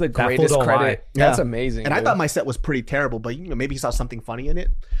 that's the greatest don't credit. lie. That's Yeah. amazing. And I dude. thought my set was pretty terrible, but maybe he saw something funny in it.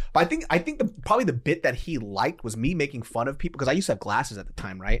 But I think probably the bit that he liked was me making fun of people, because I used to have glasses at the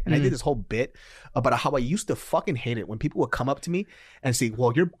time, right? And I did this whole bit about how I used to fucking hate it when people would come up to me and say,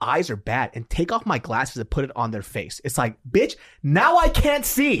 well, your eyes are bad, and take off my glasses and put it on their face. It's like, bitch, now I can't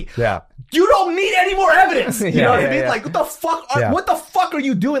see. Yeah. You don't need any more evidence. You know what I mean? yeah. Like, what the fuck? What the fuck are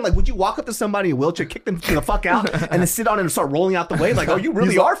you doing? Like, would you walk up to somebody in a wheelchair, kick them the fuck out, and then sit on it and start rolling out the way? Like, oh, you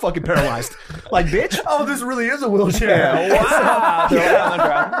really are fucking paralyzed. Like, bitch. Oh, this really is a wheelchair. Wow.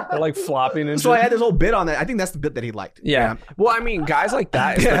 They're like flopping and So shit. I had this whole bit on that. I think that's the bit that he liked. Yeah. Well, I mean, guys like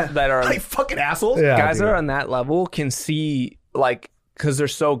that that are Like, fucking assholes. Yeah. guys dude. that are on that level can see like, because they're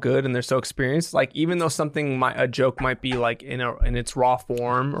so good and they're so experienced. Like, even though a joke might be like in its raw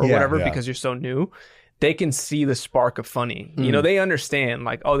form or Yeah, whatever, yeah. because you're so new, they can see the spark of funny. You know, they understand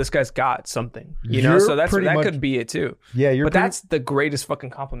like, oh, this guy's got something. You know, You're so that pretty much- could be it too. Yeah, you're But pretty- that's the greatest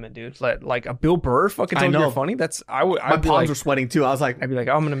fucking compliment, dude. Like a Bill Burr fucking I told you know. you're funny. That's My I'd be palms like, were sweating too. I was like, I'd be like,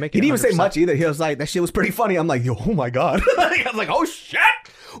 oh, I'm gonna make it. he didn't even say 100%. much either. He was like, that shit was pretty funny. I'm like, yo, oh my God. I was like, oh shit.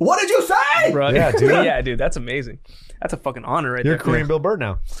 What did you say? Bro, Yeah, dude. yeah, dude, that's amazing. That's a fucking honor right You're there. Korean Bill Burr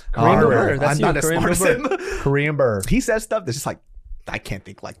now. Korean Bill Arr. Burr. That's I'm you, not as Korean smart Bill as Burr. him. Korean Burr. He says stuff that's just like, I can't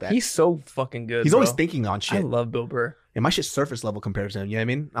think like that. He's so fucking good. He's bro. always thinking on I shit. love Bill Burr. And my shit's surface level compared to him. You know what I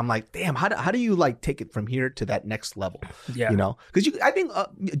mean? I'm like, damn, how do you like take it from here to that next level? Yeah. You know? Because I think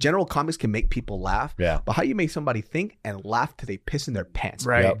general comics can make people laugh. Yeah. But how you make somebody think and laugh till they piss in their pants?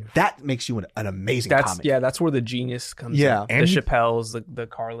 Right. Yep. That makes you an amazing That's comic. that's where the genius comes. Yeah. in. And the he- Chappelles, the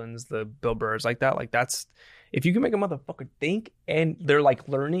Carlins, the Bill Burrs, like that. Like that's if you can make a motherfucker think and they're like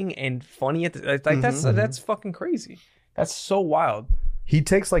learning and funny at the, like that's fucking crazy. That's so wild. He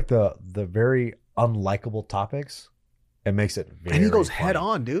takes like the very unlikable topics and makes it very And he goes funny. head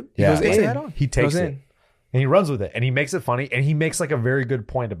on, dude. Yeah. He goes in. head on. He takes Goes it in. and he runs with it and he makes it funny and he makes like a very good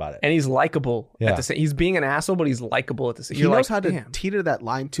point about it. And he's likable Yeah. at the same. He's being an asshole, but he's likable at the same. He You're knows like, how to damn. teeter that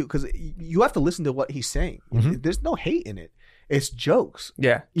line too, because you have to listen to what he's saying. Mhm. There's no hate in it. It's jokes.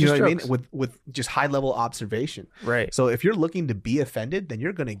 Yeah, You know just what I jokes. mean? With just high level observation. Right. So if you're looking to be offended, then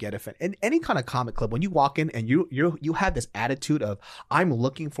you're gonna get offended. In any kind of comic club, when you walk in and you have this attitude of I'm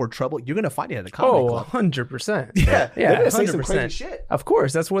looking for trouble, you're gonna find it at a comedy Oh, club. 100%. Yeah, Yeah, they're gonna say some 100%. crazy shit. Of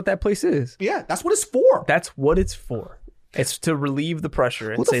course, that's what that place is. Yeah, that's what it's for. That's what it's for. It's to relieve the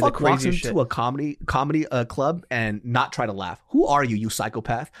pressure and Who say the the fuck walks crazy into shit. a comedy club and not try to laugh? Who are you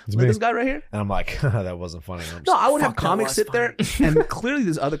psychopath? Look me. at this guy right here. And I'm like, that wasn't funny. I'm No, just- I would have Fuck, that comics was sit there and clearly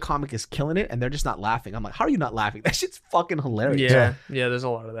this other comic is killing it and they're just not laughing. I'm like, how are you not laughing? That shit's fucking hilarious. Yeah, there's a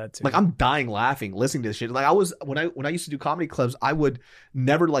lot of that too. Like I'm dying laughing listening to this shit. Like I was when I used to do comedy clubs, I would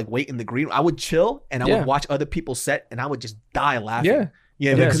never like wait in the green room. I would chill and I Yeah. would watch other people set and I would just die laughing. Yeah.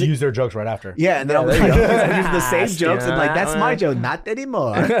 Yeah, and then because use their jokes right after. yeah, and then I was there you like, go. using the same jokes and like that's my joke, not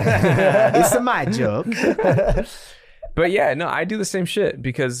anymore. It's my joke. But yeah, no, I do the same shit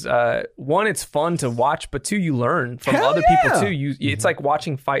because one, it's fun to watch, but two, you learn from Hell other yeah. people too. It's like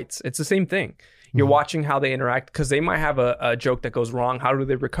watching fights. It's the same thing. You're watching how they interact because they might have a joke that goes wrong. How do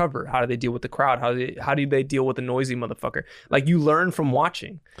they recover? How do they deal with the crowd? How do they deal with the noisy motherfucker? Like you learn from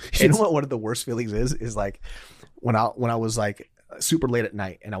watching. You know what one of the worst feelings is like when I was like super late at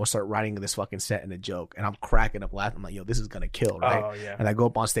night and I would start writing this fucking set and a joke and I'm cracking up laughing. I'm like, yo, this is gonna kill, right? Oh, yeah. And I go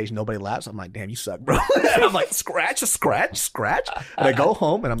up on stage, nobody laughs. I'm like, damn, you suck, bro. And I'm like, scratch. And I go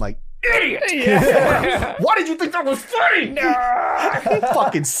home and I'm like, idiot. Why did you think that was funny?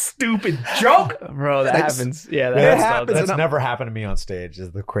 Fucking stupid joke. Bro, that That's- happens. Yeah, that it happens. happens. That's never happened to me on stage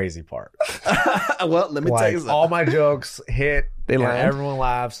is the crazy part. Well, let me tell Like you something. all my jokes hit. They and land? everyone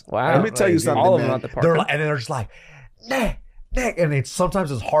laughs. Wow. Let me tell you something, All of them man. at the park. They're like, and then they're just like, nah, Nick, and sometimes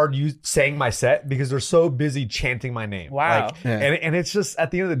it's hard saying my set because they're so busy chanting my name. Wow. And it's just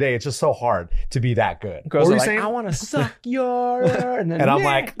at the end of the day, it's just so hard to be that good. Girls are like, I want to suck your, and I'm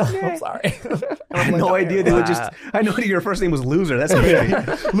like, I'm sorry. I had no idea they would just. I know your first name was Loser. That's crazy.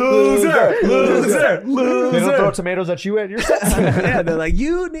 Loser. They don't throw tomatoes at you at your set. Yeah, they're like,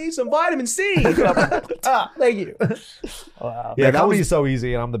 you need some vitamin C. Thank you. Wow. Yeah, comedy is so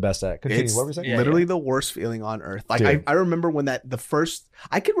easy, and I'm the best at it. Continue. What were you saying? Literally the worst feeling on earth. Like I remember when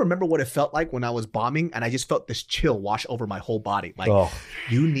I can remember what it felt like when I was bombing, and I just felt this chill wash over my whole body. Like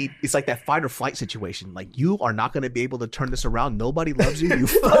it's like that fight or flight situation. Like you are not going to be able to turn this around. Nobody loves you. You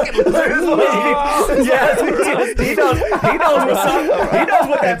fucking loser. Yes, he knows what's up. He knows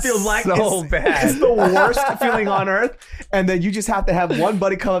what that feels like. So bad. It's the worst feeling on earth. And then you just have to have one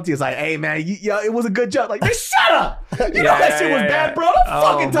buddy come up to you. It's like, hey man, it was a good job. Like, just shut up. You know that shit was bad, bro. Don't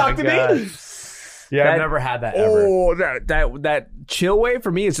fucking talk to me. Yeah, I've never had that ever. Oh, that chill wave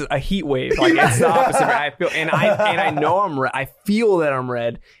for me is a heat wave. Like it's the opposite. I feel and I know I'm red. I feel that I'm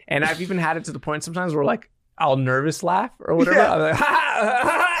red, and I've even had it to the point sometimes where like I'll nervous laugh or whatever. Yeah.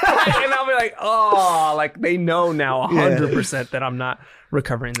 I'm like, and I'll be like, oh, like they know now 100% that I'm not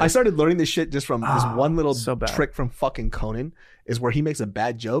recovering this. I started learning this shit just from this one little trick from fucking Conan, is where he makes a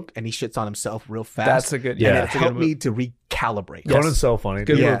bad joke and he shits on himself real fast. That's a good, and it helped me to recalibrate. Conan's so funny.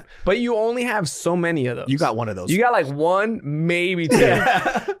 Good move. But you only have so many of those. You got one of those. You got like one, maybe two.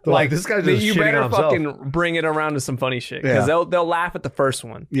 Like this guy's just you shitting better on himself. fucking bring it around to some funny shit because they'll laugh at the first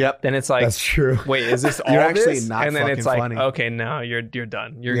one. Yep. Then it's like, that's true. Wait, is this all You're actually this? not and then fucking it's like, funny. okay, now you're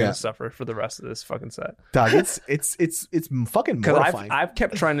done. You're gonna suffer for the rest of this fucking set. Dog, it's fucking mortifying. Because I've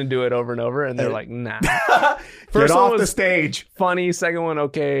kept trying to do it over and over, and they're like, nah. First one off the stage. Funny. Second one,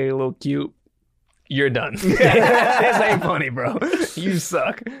 okay, a little cute. You're done. This ain't funny, bro. You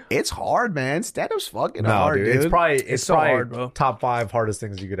suck. It's hard, man. Stand-up's fucking hard, dude. It's probably so hard, bro. Top 5 hardest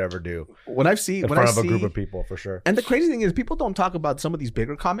things you could ever do. When I see in front of a group of people, for sure. And the crazy thing is, people don't talk about some of these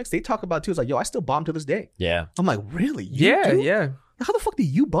bigger comics. They talk about too. It's like, yo, I still bomb to this day. Yeah. I'm like, really? Yeah. How the fuck do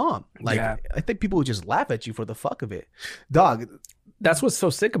you bomb? Like, I think people would just laugh at you for the fuck of it, dog. That's what's so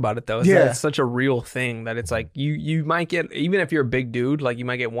sick about it, though. Is that it's such a real thing that it's like you might get, even if you're a big dude, like you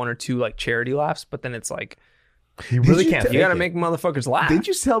might get one or two like charity laughs, but then it's like you really can't. You got to make motherfuckers laugh. Didn't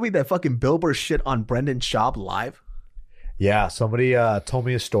you tell me that fucking Bill Burr shit on Brendan Schaub live? Yeah, somebody told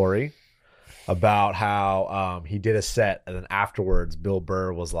me a story about how he did a set, and then afterwards, Bill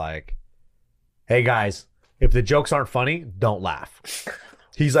Burr was like, "Hey guys, if the jokes aren't funny, don't laugh."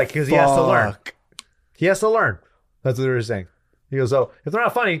 He's like, because he has to learn. He has to learn. That's what they were saying. He goes, so if they're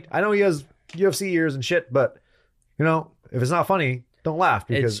not funny, I know he has UFC ears and shit, but you know, if it's not funny, don't laugh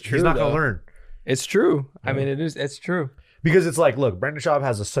because he's not going to learn. It's true. I mean, it's true. Because it's like, look, Brendan Schaub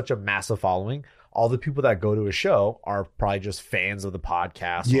has such a massive following. All the people that go to his show are probably just fans of the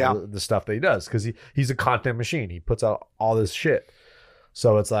podcast, the stuff that he does, because he's a content machine. He puts out all this shit.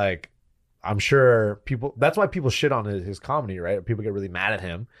 So it's like, I'm sure people, that's why people shit on his comedy, right? People get really mad at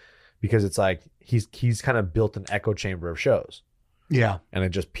him because it's like he's kind of built an echo chamber of shows. Yeah. And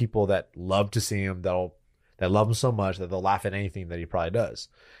it's just people that love to see him, that love him so much that they'll laugh at anything that he probably does.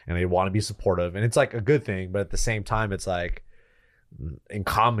 And they want to be supportive. And it's like a good thing. But at the same time, it's like in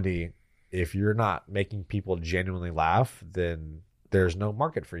comedy, if you're not making people genuinely laugh, then there's no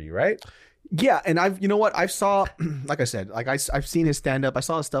market for you, right? Yeah. And I've saw, like I said, like I've seen his stand up. I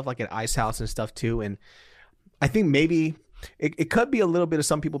saw his stuff like at Ice House and stuff too. And I think maybe it could be a little bit of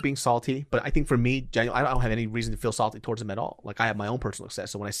some people being salty, but I think for me, I don't have any reason to feel salty towards him at all. Like I have my own personal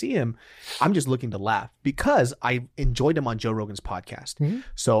success. So when I see him, I'm just looking to laugh because I enjoyed him on Joe Rogan's podcast. Mm-hmm.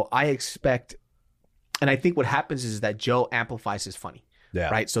 So I expect, and I think what happens is that Joe amplifies his funny.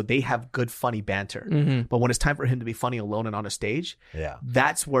 Yeah. Right. So they have good, funny banter. Mm-hmm. But when it's time for him to be funny alone and on a stage,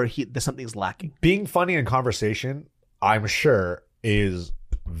 that's where something's lacking. Being funny in conversation, I'm sure, is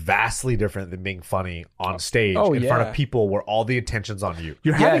vastly different than being funny on stage in front of people where all the attention's on you.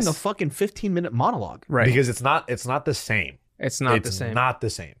 You're having a fucking 15-minute monologue. Right. Because it's not the same. It's not the same.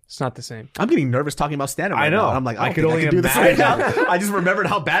 It's not the same. I'm getting nervous talking about stand-up right I know. Now. I'm like, I could only do this right now. I just remembered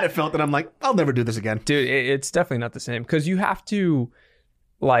how bad it felt, and I'm like, I'll never do this again. Dude, it's definitely not the same. Because you have to,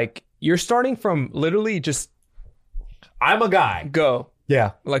 like, you're starting from literally just... I'm a guy. Go.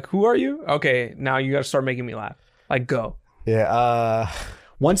 Yeah. Like, who are you? Okay, now you got to start making me laugh. Like, go. Yeah.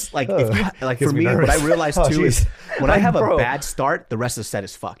 Once, like, if you, like for me, what I realized too is when I have a bad start, the rest of the set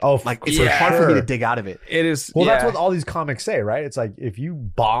is fucked. Oh, like it's hard for me to dig out of it. It is. Well, that's what all these comics say, right? It's like if you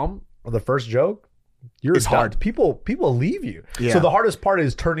bomb the first joke, it's hard. People leave you. Yeah. So the hardest part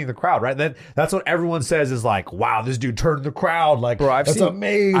is turning the crowd, right? Then that's what everyone says is like, wow, this dude turned the crowd. Like, bro,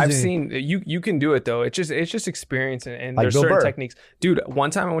 amazing. I've seen you can do it though. It's just experience and like there's Bill certain Burr. Techniques. Dude,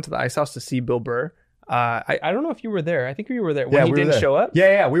 one time I went to the Ice House to see Bill Burr. I don't know if you were there. I think you were there when he didn't show up.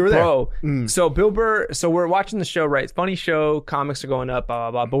 Yeah, we were there. Bro, so Bill Burr, so we're watching the show, right? It's a funny show. Comics are going up,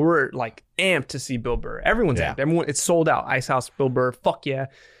 blah, blah, blah. But we're like amped to see Bill Burr. Everyone's amped. Everyone, it's sold out. Ice House, Bill Burr. Fuck yeah.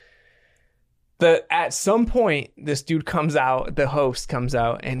 At some point, this dude comes out, the host comes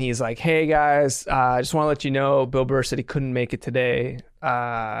out, and he's like, hey guys, I just want to let you know, Bill Burr said he couldn't make it today.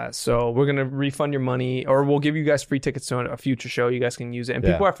 So we're going to refund your money, or we'll give you guys free tickets to a future show. You guys can use it. And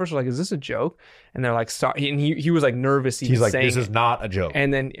people at first were like, is this a joke? And they're like, sorry. And he was like nervous. He's like, this is not a joke.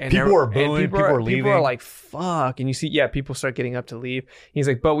 And then people are booing, people are leaving. People are like, fuck. And you see, people start getting up to leave. He's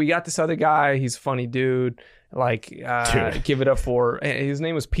like, but we got this other guy. He's a funny dude. Like, give it up for his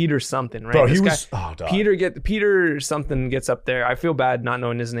name was Peter something, right? Bro, this he was Peter something gets up there. I feel bad not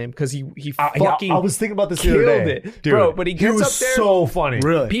knowing his name because he fucking I was thinking about this the other day. It, dude, bro. But he gets up there, so funny.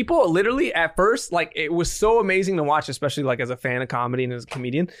 Really, people literally at first like it was so amazing to watch, especially like as a fan of comedy and as a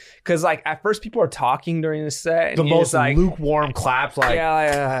comedian, because like at first people are talking during the set, and the most like, lukewarm claps, like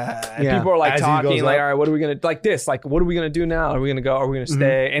and people are like talking, like, all right, what are we gonna like this? Like, what are we gonna do now? Are we gonna go? Are we gonna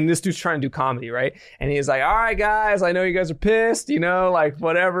stay? And this dude's trying to do comedy, right? And he's like, all right, guys, I know you guys are pissed, like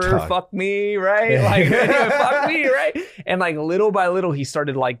whatever, fuck me, right? Like fuck me, right? And like little by little, he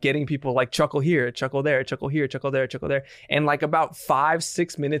started like getting people like chuckle here, chuckle there, chuckle here, chuckle there, chuckle there. And like about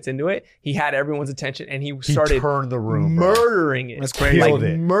 5-6 minutes into it, he had everyone's attention and he started turned the room, murdering it. That's crazy.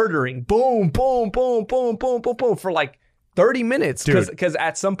 Like murdering, boom, boom, boom, boom, boom, boom, boom, for like 30 minutes, because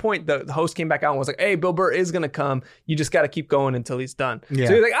at some point the host came back out and was like, hey, Bill Burr is gonna come, you just got to keep going until he's done. So he's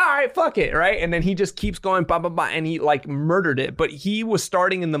like, all right, fuck it, right? And then he just keeps going, blah blah blah, and he like murdered it. But he was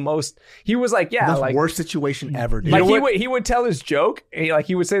starting in the most, he was like, like worst situation ever, dude. Like he would tell his joke, and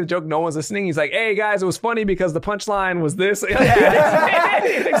he would say the joke, no one's listening, he's like, hey guys, it was funny because the punchline was this. And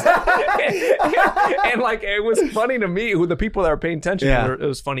like it was funny to me, who the people that were paying attention it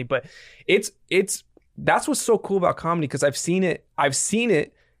was funny. But it's that's what's so cool about comedy, because I've seen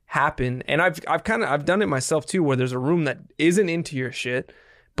it happen, and I've done it myself too, where there's a room that isn't into your shit,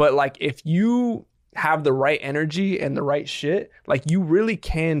 but like if you have the right energy and the right shit, like you really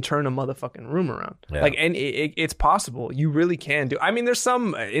can turn a motherfucking room around. Like, and it's possible. You really can do. I mean, there's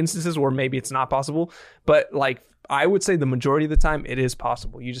some instances where maybe it's not possible, but like I would say the majority of the time it is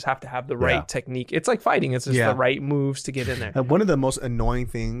possible. You just have to have the right technique. It's like fighting. It's just the right moves to get in there. And one of the most annoying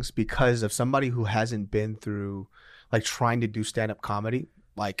things, because of somebody who hasn't been through like trying to do stand-up comedy,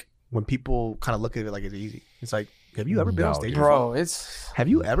 like when people kind of look at it like it's easy, it's like, have you ever been on stage before? Have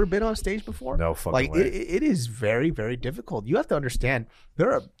you ever been on stage before? No fucking like way. It is very, very difficult. You have to understand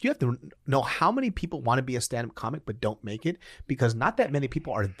you have to know how many people want to be a stand-up comic but don't make it, because not that many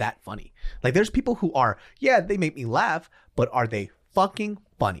people are that funny. Like there's people who are, they make me laugh, but are they fucking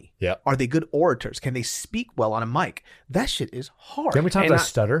funny? Yeah. Are they good orators? Can they speak well on a mic? That shit is hard. How many times I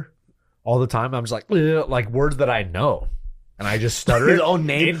stutter all the time? I'm just like words that I know. And I just stutter his own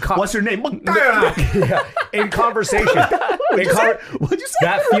name. What's your name? In conversation. What'd you say?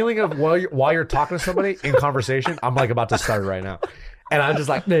 That feeling of while you're talking to somebody in conversation, I'm like about to stutter right now. And I'm just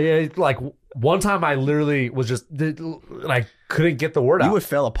like one time I literally was just like couldn't get the word out. You would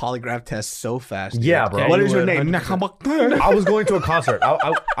fail a polygraph test so fast. Dude. Yeah, bro. What is your name? I was going to a concert.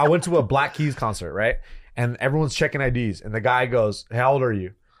 I went to a Black Keys concert, right? And everyone's checking IDs. And the guy goes, hey, how old are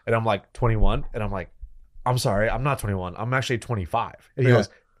you? And I'm like, 21. And I'm like, I'm sorry, I'm not 21. I'm actually 25. And he goes,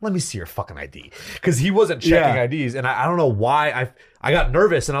 let me see your fucking ID. Because he wasn't checking IDs. And I don't know why. I got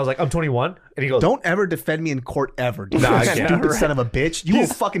nervous and I was like, I'm 21. And he goes, don't ever defend me in court ever. Dude. Nah, stupid son of a bitch. You will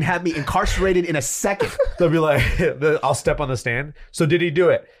fucking have me incarcerated in a second. They'll be like, I'll step on the stand. So did he do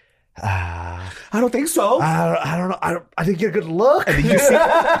it? I don't think so. I don't know. I didn't get a good look. And then you see,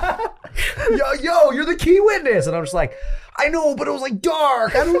 yo, you're the key witness. And I'm just like, I know, but it was like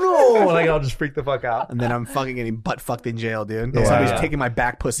dark. I don't know. Like I'll just freak the fuck out. And then I'm fucking getting butt fucked in jail, dude. Somebody's taking my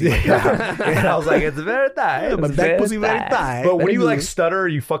back pussy. And I was like, it's very tight. My back pussy very tight. But when you like stutter,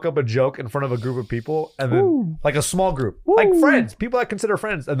 you fuck up a joke in front of a group of people, and then like a small group, like friends, people I consider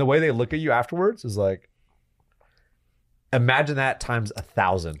friends, and the way they look at you afterwards is like, imagine that times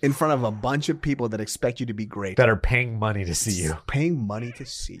 1,000 in front of a bunch of people that expect you to be great, that are paying money to see you. Paying money to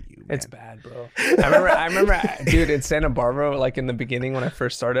see you. Man. It's bad, bro. I remember, dude, in Santa Barbara, like in the beginning when I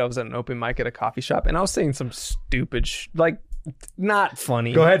first started, I was at an open mic at a coffee shop, and I was saying some stupid, like not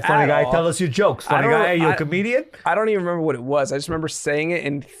funny. Go ahead, funny guy. all. Tell us your jokes. Funny guy. Hey, you a comedian? I don't even remember what it was. I just remember saying it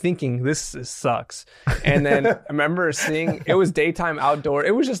and thinking sucks. And then I remember seeing it was daytime outdoor.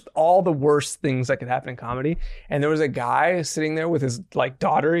 It was just all the worst things that could happen in comedy. And there was a guy sitting there with his like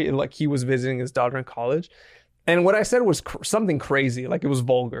daughter, like he was visiting his daughter in college. And what I said was something crazy, like it was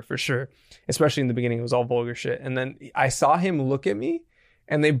vulgar for sure. Especially in the beginning, it was all vulgar shit. And then I saw him look at me,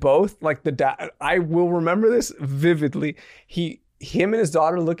 and they both like I will remember this vividly. Him and his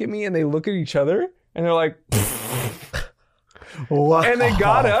daughter look at me, and they look at each other, and they're like, What? and they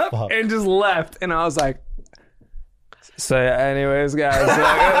got up and just left. And I was like, so anyways, guys,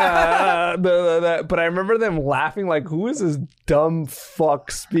 but I remember them laughing like, who is this dumb fuck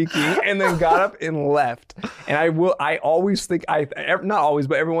speaking? And then got up and left. And I always think, not always,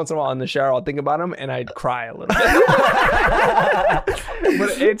 but every once in a while in the shower, I'll think about him and I'd cry a little bit.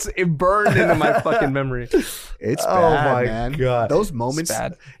 But it burned into my fucking memory. It's Oh bad, my man. God. Those moments,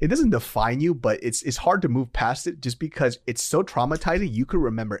 bad. it doesn't define you, but it's hard to move past it just because it's so traumatizing. You could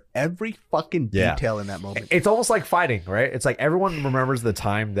remember every fucking detail in that moment. It's almost like fighting, right? It's like everyone remembers the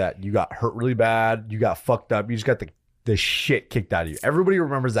time that you got hurt really bad, you got fucked up, you just got the shit kicked out of you. Everybody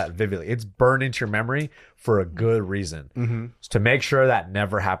remembers that vividly. It's burned into your memory for a good reason. Mm-hmm. To make sure that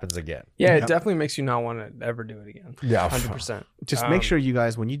never happens again. Yeah, it definitely makes you not want to ever do it again. Yeah. 100%. Just make sure you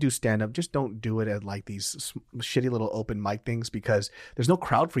guys, when you do stand up, just don't do it at like these shitty little open mic things because there's no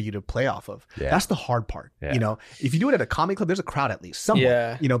crowd for you to play off of. Yeah. That's the hard part. Yeah. You know, if you do it at a comedy club, there's a crowd at least. Someone.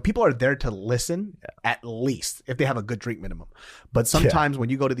 Yeah. You know, people are there to listen at least if they have a good drink minimum. But sometimes when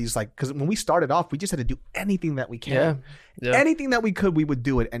you go to these, like, because when we started off, we just had to do anything that we can. Yeah. Anything that we could, we would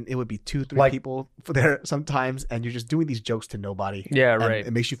do it, and it would be 2-3 Like- people for there sometimes, and you're just doing these jokes to nobody. Yeah, And right.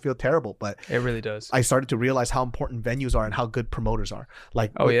 it makes you feel terrible, but It really does. I started to realize how important venues are and how good promoters are.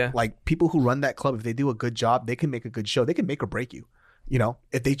 Like, Oh, yeah. like people who run that club, if they do a good job, they can make a good show. They can make or break you. You know,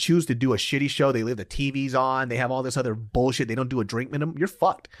 if they choose to do a shitty show, they leave the TVs on, they have all this other bullshit, they don't do a drink minimum, you're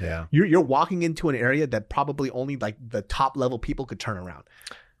fucked. Yeah. You're walking into an area that probably only like the top level people could turn around.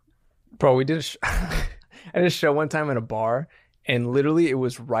 Bro, we did I did a show one time at a bar, and literally it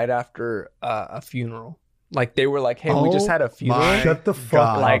was right after a funeral. Like they were like, "Hey, we just had a funeral." my Shut the fuck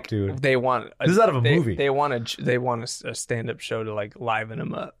God. up, Like dude. they want This is out of a movie. They want a stand up show to like liven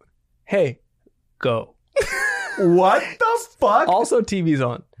them up. Hey, go. What the fuck? Also, TV's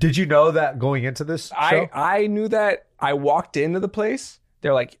on. Did you know that going into this show? I knew that. I walked into the place.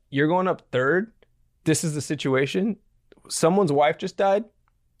 They're like, "You're going up third. This is the situation. Someone's wife just died.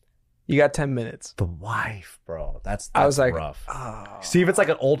 You got 10 minutes." The wife, bro. That's I was like, rough. "Oh." See if it's like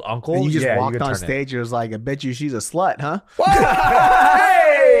an old uncle. And you just yeah, walked could on turn stage, it was like, I bet you she's a slut, huh?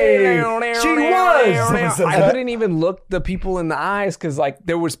 Hey! She was! Someone said I that. couldn't even look the people in the eyes because like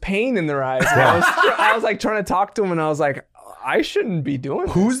there was pain in their eyes. And I was like trying to talk to them, and I was like, I shouldn't be doing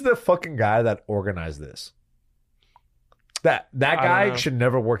this. Who's the fucking guy that organized this? That I don't guy know. should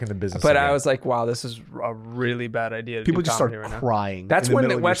never work in the business. But again. I was like, wow, this is a really bad idea. To People do just start comedy right now. crying. That's in the when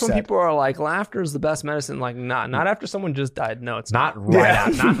middle of your set. people are like, laughter is the best medicine. Like, not after someone just died. No, it's not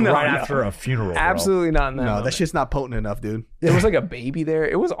right, not No, right no. after a funeral. Bro. absolutely not. In that No, moment. that shit's not potent enough, dude. There was like a baby there.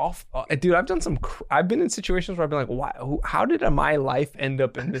 It was off, dude. I've done some. I've been in situations where I've been like, why? How did my life end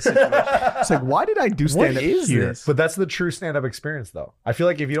up in this situation? It's like, why did I do stand up is here? this? But that's the true stand-up experience, though. I feel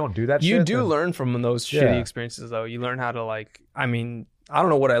like if you don't do that, You shit, do then- learn from those Yeah. shitty experiences, though. You learn how to like. I mean, I don't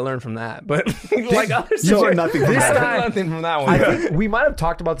know what I learned from that, but like other You learned nothing from this that. guy, nothing from that one. I think we might have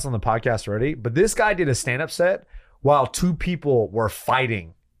talked about this on the podcast already, but this guy did a stand-up set while two people were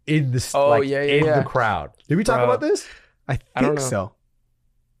fighting in the Oh, in yeah. the crowd. Did we talk Bro. about this? I I don't think know. so.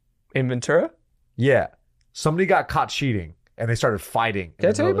 In Ventura, Yeah. Somebody got caught cheating and they started fighting in Did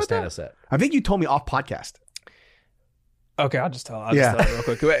I the tell you middle of a about stand-up set. I think you told me off podcast. okay, I'll just tell. Yeah. Just tell it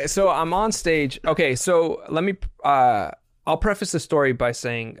real quick. So I'm on stage. Okay, so let me. I'll preface the story by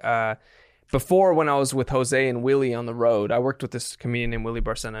saying, before when I was with Jose and Willie on the road, I worked with this comedian named Willie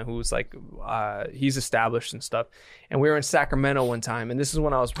Barcena, who was like, he's established and stuff. And we were in Sacramento one time, and this is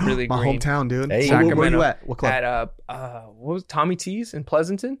when I was really My green. hometown, dude. Hey. Where you at? What club? At what was Tommy T's in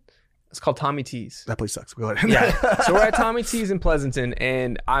Pleasanton? It's called Tommy T's. That place sucks. Go ahead. Yeah. So we're at Tommy T's in Pleasanton,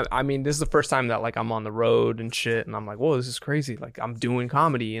 and I mean, this is the first time that like I'm on the road and shit, and I'm like, whoa, this is crazy. Like I'm doing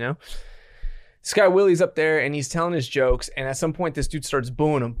comedy, you know? This guy Willie's up there and he's telling his jokes, and at some point this dude starts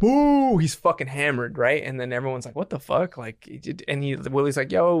booing him. Boo! He's fucking hammered, right? And then everyone's like, what the fuck? Like, Willie's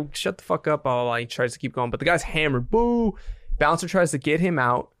like, yo, shut the fuck up. He tries to keep going, but the guy's hammered. Boo! Bouncer tries to get him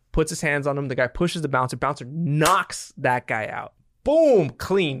out, puts his hands on him. The guy pushes the bouncer. Bouncer knocks that guy out. Boom!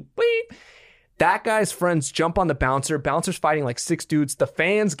 Clean. Beep. That guy's friends jump on the bouncer. Bouncer's fighting like 6 dudes. The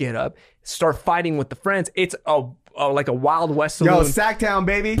fans get up, start fighting with the friends. It's a like a Wild West saloon. Yo, Sacktown,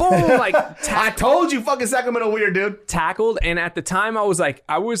 baby. Boom, like I told you, fucking Sacramento weird, dude. Tackled, and at the time I was like,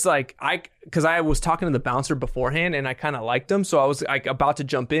 because I was talking to the bouncer beforehand, and I kind of liked him, so I was like about to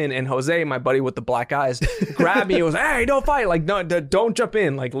jump in, and Jose, my buddy with the black eyes, grabbed me. He was like, "Hey, don't fight! Like, no, don't jump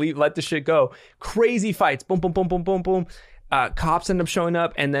in! Like, let the shit go." Crazy fights, boom, boom, boom, boom, boom, boom. Cops end up showing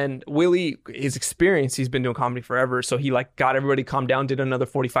up, and then Willie, his experience, he's been doing comedy forever, so he like got everybody calmed down, did another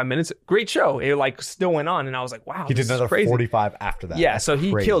 45 minutes. Great show. It like still went on, and I was like, wow, he did another 45 after that. Yeah, so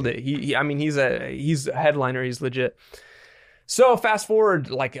he killed it. I mean, he's a headliner. He's legit. So fast forward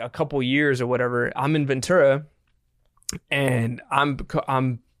like a couple years or whatever, I'm in Ventura, and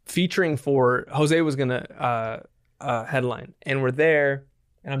I'm featuring for Jose was gonna headline, and we're there.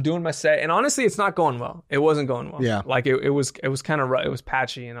 And I'm doing my set, and honestly, it's not going well. It wasn't going well. Yeah, like it was kind of rough. It was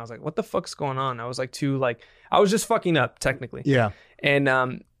patchy, and I was like, "What the fuck's going on?" I was like, I was just fucking up technically. Yeah, and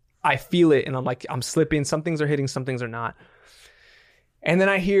I feel it, and I'm like, I'm slipping. Some things are hitting, some things are not. And then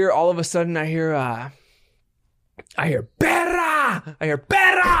all of a sudden, I hear "perra,"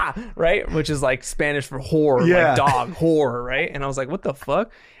 right, which is like Spanish for whore, like dog, whore, right? And I was like, "What the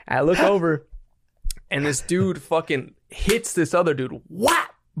fuck?" And I look over, and this dude fucking hits this other dude. Whap!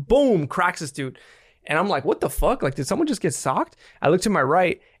 Boom! Cracks this dude. And I'm like, what the fuck? Like, did someone just get socked? I look to my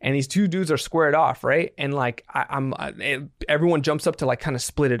right, and these two dudes are squared off, right? And like, everyone jumps up to like kind of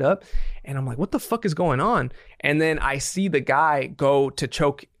split it up. And I'm like, what the fuck is going on? And then I see the guy go to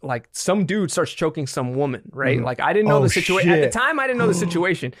choke, like some dude starts choking some woman, right? Mm. Like I didn't know the situation. At the time, I didn't know the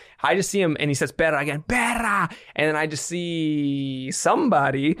situation. I just see him and he says, "Perra," again, "Perra." And then I just see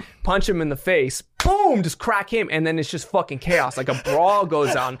somebody punch him in the face. Boom, just crack him. And then it's just fucking chaos. Like a brawl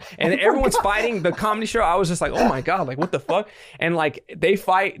goes on. And everyone's fighting. The comedy show, I was just like, oh my God, like what the fuck? And like they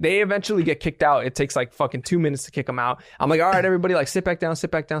fight. They eventually get kicked out. It takes like fucking 2 minutes to kick them out. I'm like, all right, everybody, like sit back down,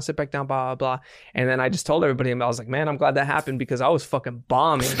 blah, blah, blah. And then I just told everybody, I was like, man, I'm glad that happened because I was fucking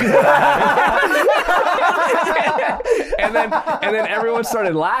bombing. and then everyone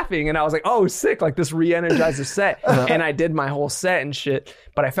started laughing, and I was like, oh, sick, like this re-energized the set. And I did my whole set and shit.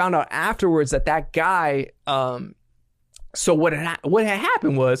 But I found out afterwards that guy, so what had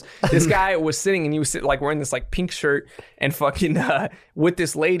happened was this guy was sitting, and he was like wearing this like pink shirt and fucking with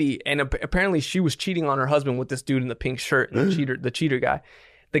this lady, and apparently she was cheating on her husband with this dude in the pink shirt, the cheater guy.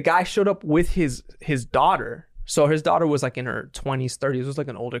 The guy showed up with his daughter. So his daughter was like in her 20s, 30s. It was like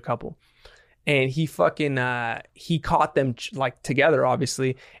an older couple. And he fucking, he caught them like together,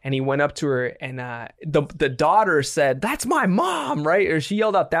 obviously. And he went up to her, and the daughter said, "That's my mom," right? Or she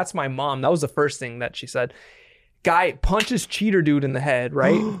yelled out, "That's my mom." That was the first thing that she said. Guy punches cheater dude in the head,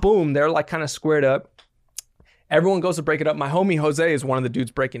 right? Boom. They're like kind of squared up. Everyone goes to break it up. My homie Jose is one of the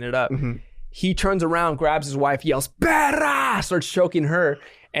dudes breaking it up. Mm-hmm. He turns around, grabs his wife, yells, "Perra!" starts choking her.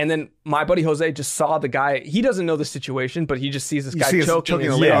 And then my buddy Jose just saw the guy. He doesn't know the situation, but he just sees this guy choking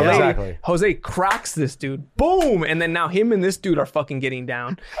a lady. Yeah, exactly. Jose cracks this dude. Boom. And then now him and this dude are fucking getting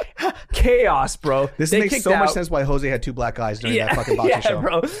down. Chaos, bro. This makes so much sense why Jose had two black eyes during that fucking boxing show.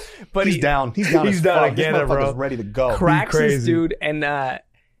 Bro. But he's down. He's down again, bro. Ready to go. Cracks this dude, and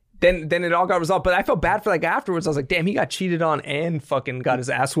then it all got resolved. But I felt bad for like afterwards. I was like, damn, he got cheated on and fucking got his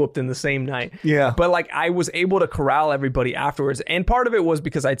ass whooped in the same night. Yeah. But like I was able to corral everybody afterwards. And part of it was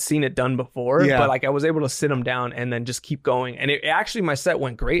because I'd seen it done before. Yeah. But like I was able to sit them down and then just keep going. And it actually, my set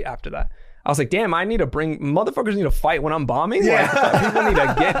went great after that. I was like, damn, motherfuckers need to fight when I'm bombing. Yeah. Like, people need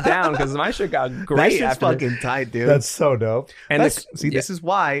to get down because my shit got great. That shit's fucking tight, dude. That's so dope. And this is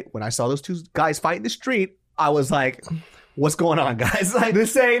why when I saw those two guys fight in the street, I was like, what's going on, guys? Like,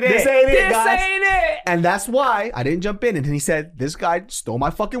 this ain't it, guys. And that's why I didn't jump in. And then he said, this guy stole my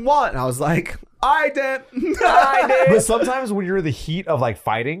fucking wallet. And I was like, I did. But sometimes when you're in the heat of like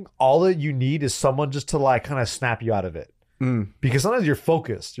fighting, all that you need is someone just to like kind of snap you out of it. Because sometimes you're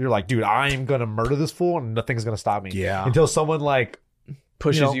focused. You're like, dude, I am going to murder this fool and nothing's going to stop me. Yeah. Until someone like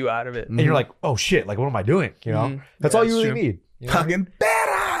pushes you out of it. And you're like, oh shit, like what am I doing? You know? That's all you really need. You know? Fucking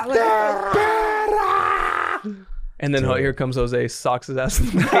And then here comes Jose, socks his ass in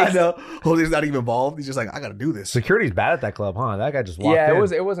the face. I know. Jose's not even involved. He's just like, I got to do this. Security's bad at that club, huh? That guy just walked in.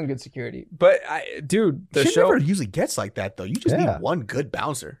 Yeah, it wasn't good security. But, the show never usually gets like that, though. You just need one good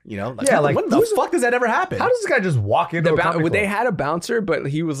bouncer, you know? Like, when the fuck does that ever happen? How does this guy just walk into a comedy club? They had a bouncer, but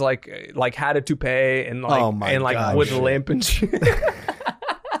he was like had a toupee and like with a limp and shit.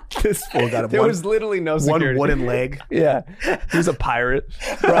 This fool got there was literally no security. One wooden leg. Yeah. He was a pirate.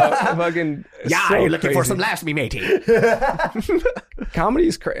 Bro, fucking yeah, so you're looking for some laughs, me matey. Comedy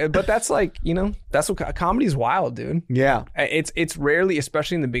is crazy. But that's like, that's what comedy's wild, dude. Yeah. It's rarely,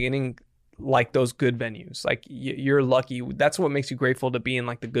 especially in the beginning, like those good venues. Like you're lucky. That's what makes you grateful to be in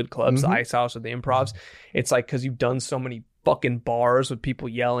like the good clubs, the Ice House or the Improvs. It's like because you've done so many fucking bars with people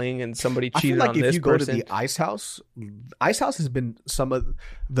yelling and somebody cheated on this person. I feel like if you go to the Ice House has been some of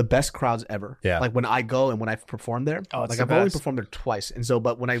the best crowds ever. Yeah. Like when I go and when I've performed there, like I've only performed there twice. And so,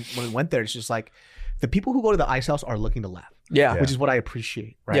 but when I went there, it's just like the people who go to the Ice House are looking to laugh. Yeah. Which is what I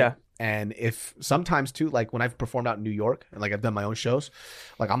appreciate. Right. Yeah. And if sometimes too, like when I've performed out in New York and like I've done my own shows,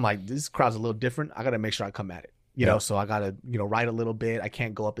 like I'm like, this crowd's a little different. I got to make sure I come at it. You know, so I gotta, write a little bit. I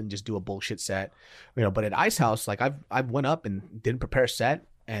can't go up and just do a bullshit set, but at Ice House, like I went up and didn't prepare a set,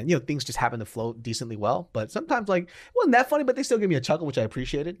 and things just happen to flow decently well. But sometimes like it wasn't that funny, but they still give me a chuckle, which I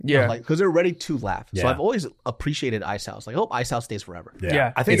appreciated. Yeah, like because they're ready to laugh. So I've always appreciated Ice House. Like I hope Ice House stays forever.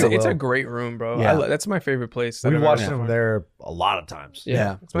 Yeah. I think it's a great room, bro. Yeah. That's my favorite place. We've watched them there a lot of times.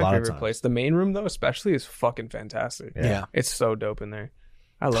 Yeah. It's my favorite place. The main room though, especially, is fucking fantastic. Yeah. It's so dope in there.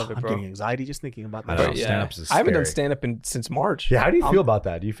 I love it, bro. I'm getting anxiety just thinking about that. I haven't done stand up since March. Yeah, how do you feel about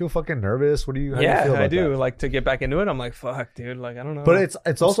that? Do you feel fucking nervous? How do you feel about I do. That? Like to get back into it, I'm like, fuck, dude. Like I don't know. But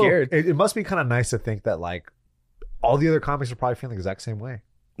it's also it must be kind of nice to think that like all the other comics are probably feeling the exact same way.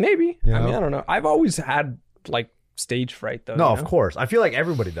 Maybe. I mean, I don't know. I've always had like stage fright though. No, of course. I feel like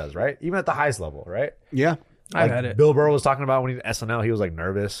everybody does, right? Even at the highest level, right? Yeah. I've had it. Bill Burr was talking about when he did SNL, he was like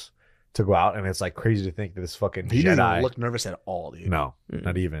nervous to go out, and it's like crazy to think that this fucking he Jedi didn't look nervous at all, dude. No,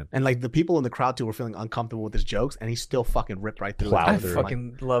 not even. And like the people in the crowd too were feeling uncomfortable with his jokes, and he still fucking ripped right through it. I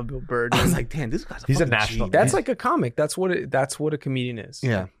fucking love Bill Burr. I was like, damn, this guy's he's a fucking national. G. That's like a comic. That's what a comedian is.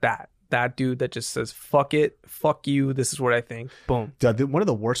 Yeah. Like that dude that just says fuck it, fuck you. This is what I think. Boom. One of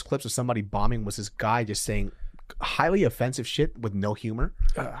the worst clips of somebody bombing was this guy just saying highly offensive shit with no humor,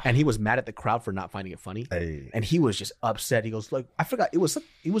 and he was mad at the crowd for not finding it funny. And he was just upset. He goes, like, I forgot, it was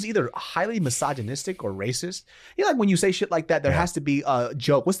either highly misogynistic or racist. Like when you say shit like that, there has to be a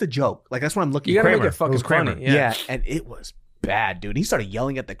joke. What's the joke? Like that's what I'm looking for. You gotta make it fucking funny. Yeah, and it was bad, dude. He started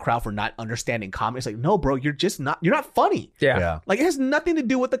yelling at the crowd for not understanding comedy. It's like, no, bro, you're not funny. Yeah. Like it has nothing to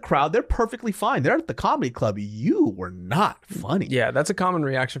do with the crowd. They're perfectly fine. They're at the comedy club. You were not funny. Yeah, that's a common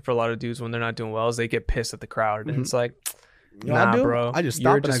reaction for a lot of dudes when they're not doing well, is they get pissed at the crowd. And it's like, nah, bro. I just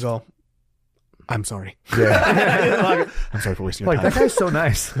stop and I go, I'm sorry. Yeah. I'm sorry for wasting your like time. that guy's so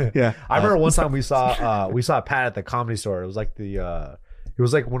nice. Yeah. I remember one time we saw Pat at the Comedy Store. It was like it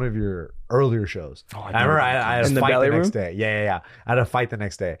was like one of your earlier shows. I remember I had a fight the next day. Yeah. I had a fight the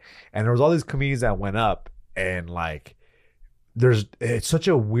next day. And there was all these comedians that went up, and like it's such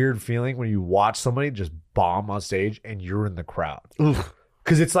a weird feeling when you watch somebody just bomb on stage and you're in the crowd.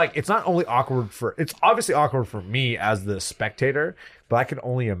 Because it's like, it's not only awkward it's obviously awkward for me as the spectator, but I can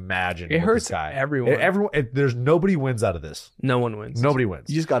only imagine. It hurts this guy. everyone. There's nobody wins out of this. No one wins. Nobody wins.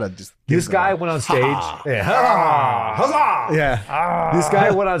 You just gotta This guy went on stage. This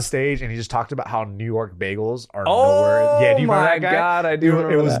guy went on stage and he just talked about how New York bagels are nowhere. Yeah, do you remember that guy? God, I do.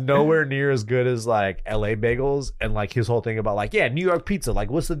 It was nowhere near as good as like LA bagels, and like his whole thing about like, yeah, New York pizza.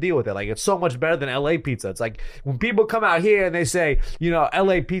 Like, what's the deal with it? Like, it's so much better than LA pizza. It's like when people come out here and they say,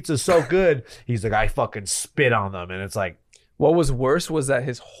 LA pizza is so good. He's like, I fucking spit on them, and it's like. What was worse was that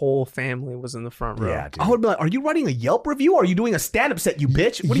his whole family was in the front row. Yeah, dude. I would be like, are you writing a Yelp review or are you doing a stand-up set, you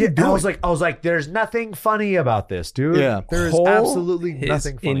bitch? What are you doing? I was like, there's nothing funny about this, dude. Yeah. There's absolutely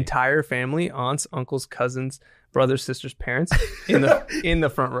nothing funny. His entire family, aunts, uncles, cousins, brothers, sisters, parents, in the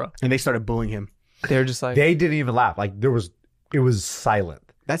front row. And they started booing him. They were just like, they didn't even laugh. Like it was silent.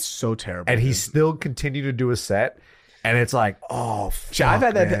 That's so terrible. And he still continued to do his set. And it's like, oh, fuck, I've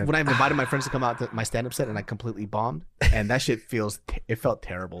had that man. when I've invited my friends to come out to my stand-up set and I completely bombed. And that shit it felt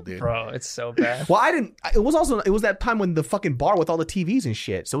terrible, dude. Bro, it's so bad. Well, it was that time when the fucking bar with all the TVs and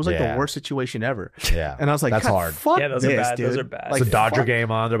shit. So it was like the worst situation ever. Yeah. And I was like, that's hard. Fuck those this, are bad. dude. Those are bad. It's a Dodger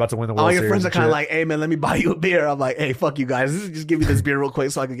game on. They're about to win the World All Series. your friends are kind of shit. like, hey, man, let me buy you a beer. I'm like, hey, fuck you guys. Just give me this beer real quick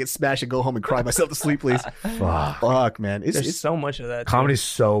so I can get smashed and go home and cry myself to sleep, please. Fuck, man. There's so much of that. Comedy's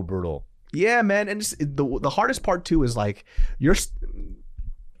so brutal. Yeah, man, and the hardest part too is like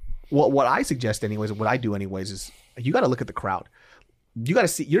what I suggest anyways, what I do anyways is you got to look at the crowd. You got to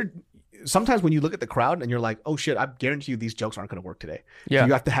see sometimes when you look at the crowd and you're like, oh shit, I guarantee you these jokes aren't going to work today. Yeah. So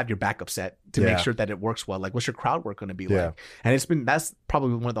you have to have your backup set to make sure that it works well. Like, what's your crowd work going to be like? And that's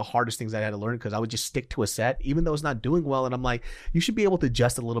probably one of the hardest things I had to learn, because I would just stick to a set, even though it's not doing well. And I'm like, you should be able to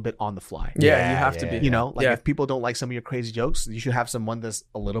adjust a little bit on the fly. Yeah, you have to be. If people don't like some of your crazy jokes, you should have someone that's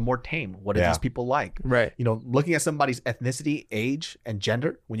a little more tame. What do these people like? Right. Looking at somebody's ethnicity, age, and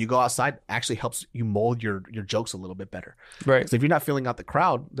gender when you go outside actually helps you mold your jokes a little bit better. Right. Because if you're not filling out the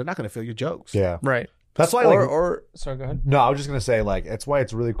crowd, they're not going to feel your jokes. Yeah. Right. That's why, sorry, go ahead. No, I was just gonna say, like, it's why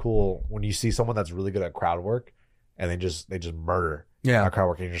it's really cool when you see someone that's really good at crowd work, and they just murder crowd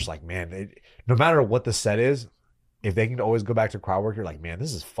work, and you're just like, man, no matter what the set is, if they can always go back to crowd work, you're like, man,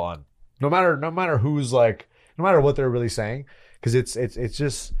 this is fun. No matter who's like, no matter what they're really saying, because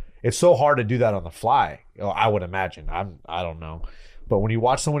it's so hard to do that on the fly. I would imagine. I don't know, but when you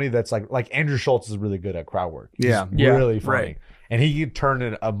watch somebody that's like Andrew Schultz is really good at crowd work. He's really funny, right. And he can turn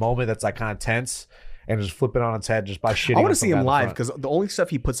in a moment that's like kind of tense and just flip it on its head just by shitting. I want to see him live because the only stuff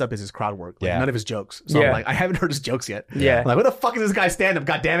he puts up is his crowd work. Like, none of his jokes. So I'm like, I haven't heard his jokes yet. Yeah. I'm like, what the fuck is this guy stand up?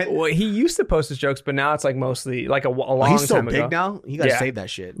 God damn it. Well, he used to post his jokes, but now it's like mostly like a long time ago. He's so big now. You got to save that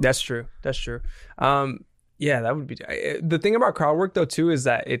shit. That's true. Yeah, that would be. The thing about crowd work though too is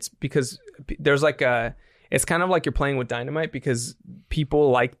that it's because there's like it's kind of like you're playing with dynamite because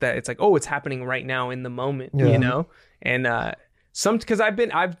people like that. It's like, oh, it's happening right now in the moment, you know? And because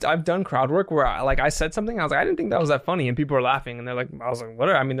I've done crowd work where I said something, I was like, I didn't think that was that funny, and people are laughing, and they're like, I was like,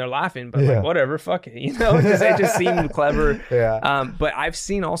 whatever. I mean, they're laughing, but like, whatever, fuck it, you know. It just seemed clever. But I've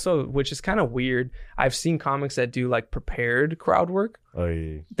seen also, which is kind of weird, I've seen comics that do like prepared crowd work.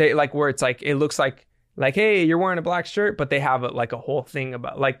 They like where it's like it looks like, hey, you're wearing a black shirt, but they have like a whole thing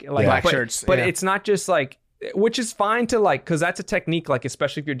about like black shirts, but it's not just like. Which is fine to like, because that's a technique, like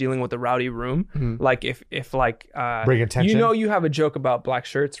especially if you're dealing with a rowdy room, like if like bring attention. You know, you have a joke about black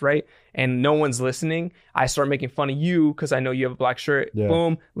shirts, right? And no one's listening. I start making fun of you because I know you have a black shirt.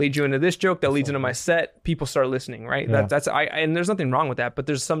 Boom, lead you into this joke that leads into my set. People start listening, right? That's and there's nothing wrong with that. But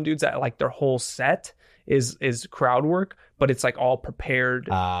there's some dudes that like their whole set is crowd work, but it's like all prepared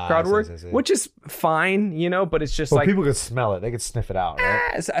crowd work, which is fine, you know, but it's just like people could smell it, they could sniff it out,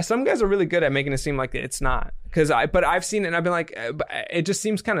 right? Some guys are really good at making it seem like it's not, but I've seen it and I've been like, it just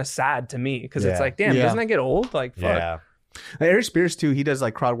seems kind of sad to me because it's like, damn, doesn't that get old? Like, fuck. Eric Spears too, he does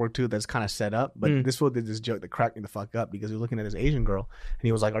like crowd work too that's kind of set up, but this fool did this joke that cracked me the fuck up because he was looking at this Asian girl and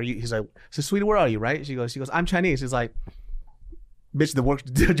he was like, he's like, so sweetie, where are you, right? She goes, I'm Chinese. He's like, bitch,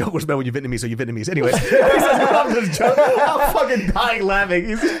 the joke was better when you're Vietnamese, so you're Vietnamese. Anyways, he says, I'm fucking dying laughing.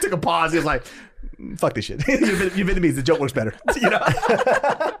 He just took a pause. He was like, fuck this shit. You're Vietnamese. The joke works better. You know?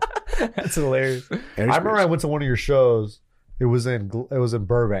 That's hilarious. I remember I went to one of your shows. It was in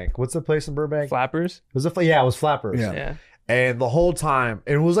Burbank. What's the place in Burbank? Flappers? It was Flappers. Yeah. And the whole time,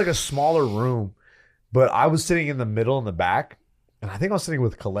 it was like a smaller room, but I was sitting in the middle in the back, and I think I was sitting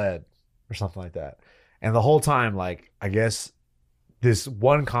with Khaled or something like that. And the whole time, like, I guess this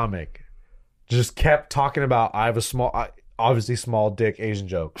one comic just kept talking about I have a obviously small dick Asian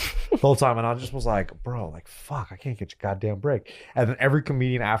joke the whole time, and I just was like, bro, like, fuck, I can't get your goddamn break. And then every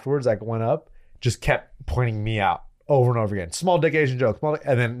comedian afterwards that went up just kept pointing me out over and over again. Small dick Asian joke.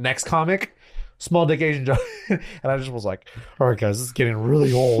 And then next comic, small dick Asian joke. And I just was like, all right, guys, this is getting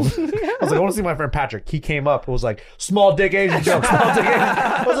really old. I was like, I want to see my friend Patrick. He came up and was like, small dick Asian joke. Small dick Asian.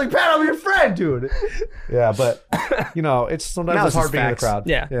 I was like, Pat, I'm your friend, dude. Yeah, but, you know, it's sometimes it's hard being in the crowd.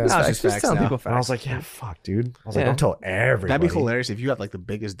 Yeah. Now it's just telling people facts. And I was like, yeah, fuck, dude. I was like, don't tell everybody. That'd be hilarious if you have like the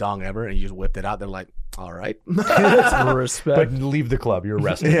biggest dong ever and you just whipped it out. They're like, all right. Respect. But leave the club. You're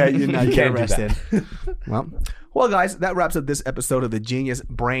arrested. Yeah, you can't arrest in. Well, guys, that wraps up this episode of the Genius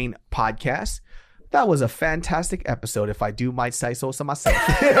Brain Podcast. That was a fantastic episode, if I do might say so myself.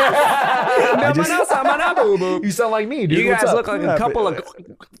 You sound like me, dude. You guys look like a couple of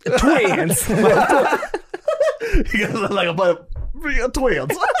twins. You guys look like a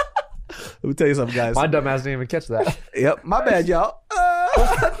twins. Let me tell you something, guys. My dumb ass didn't even catch that. Yep, my bad, y'all.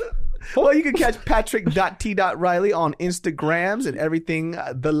 Well, you can catch Patrick.T.Riley on Instagrams and everything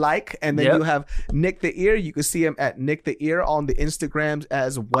the like. And then you have Nick the Ear. You can see him at Nick the Ear on the Instagrams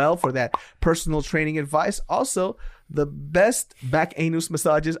as well for that personal training advice. Also, the best back anus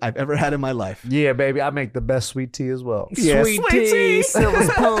massages I've ever had in my life. Yeah, baby. I make the best sweet tea as well. Yeah, sweet tea. Silver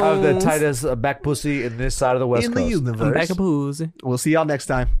spoons. I have the tightest back pussy in this side of the West Coast. In the universe. Back a pussy. We'll see y'all next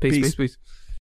time. Peace.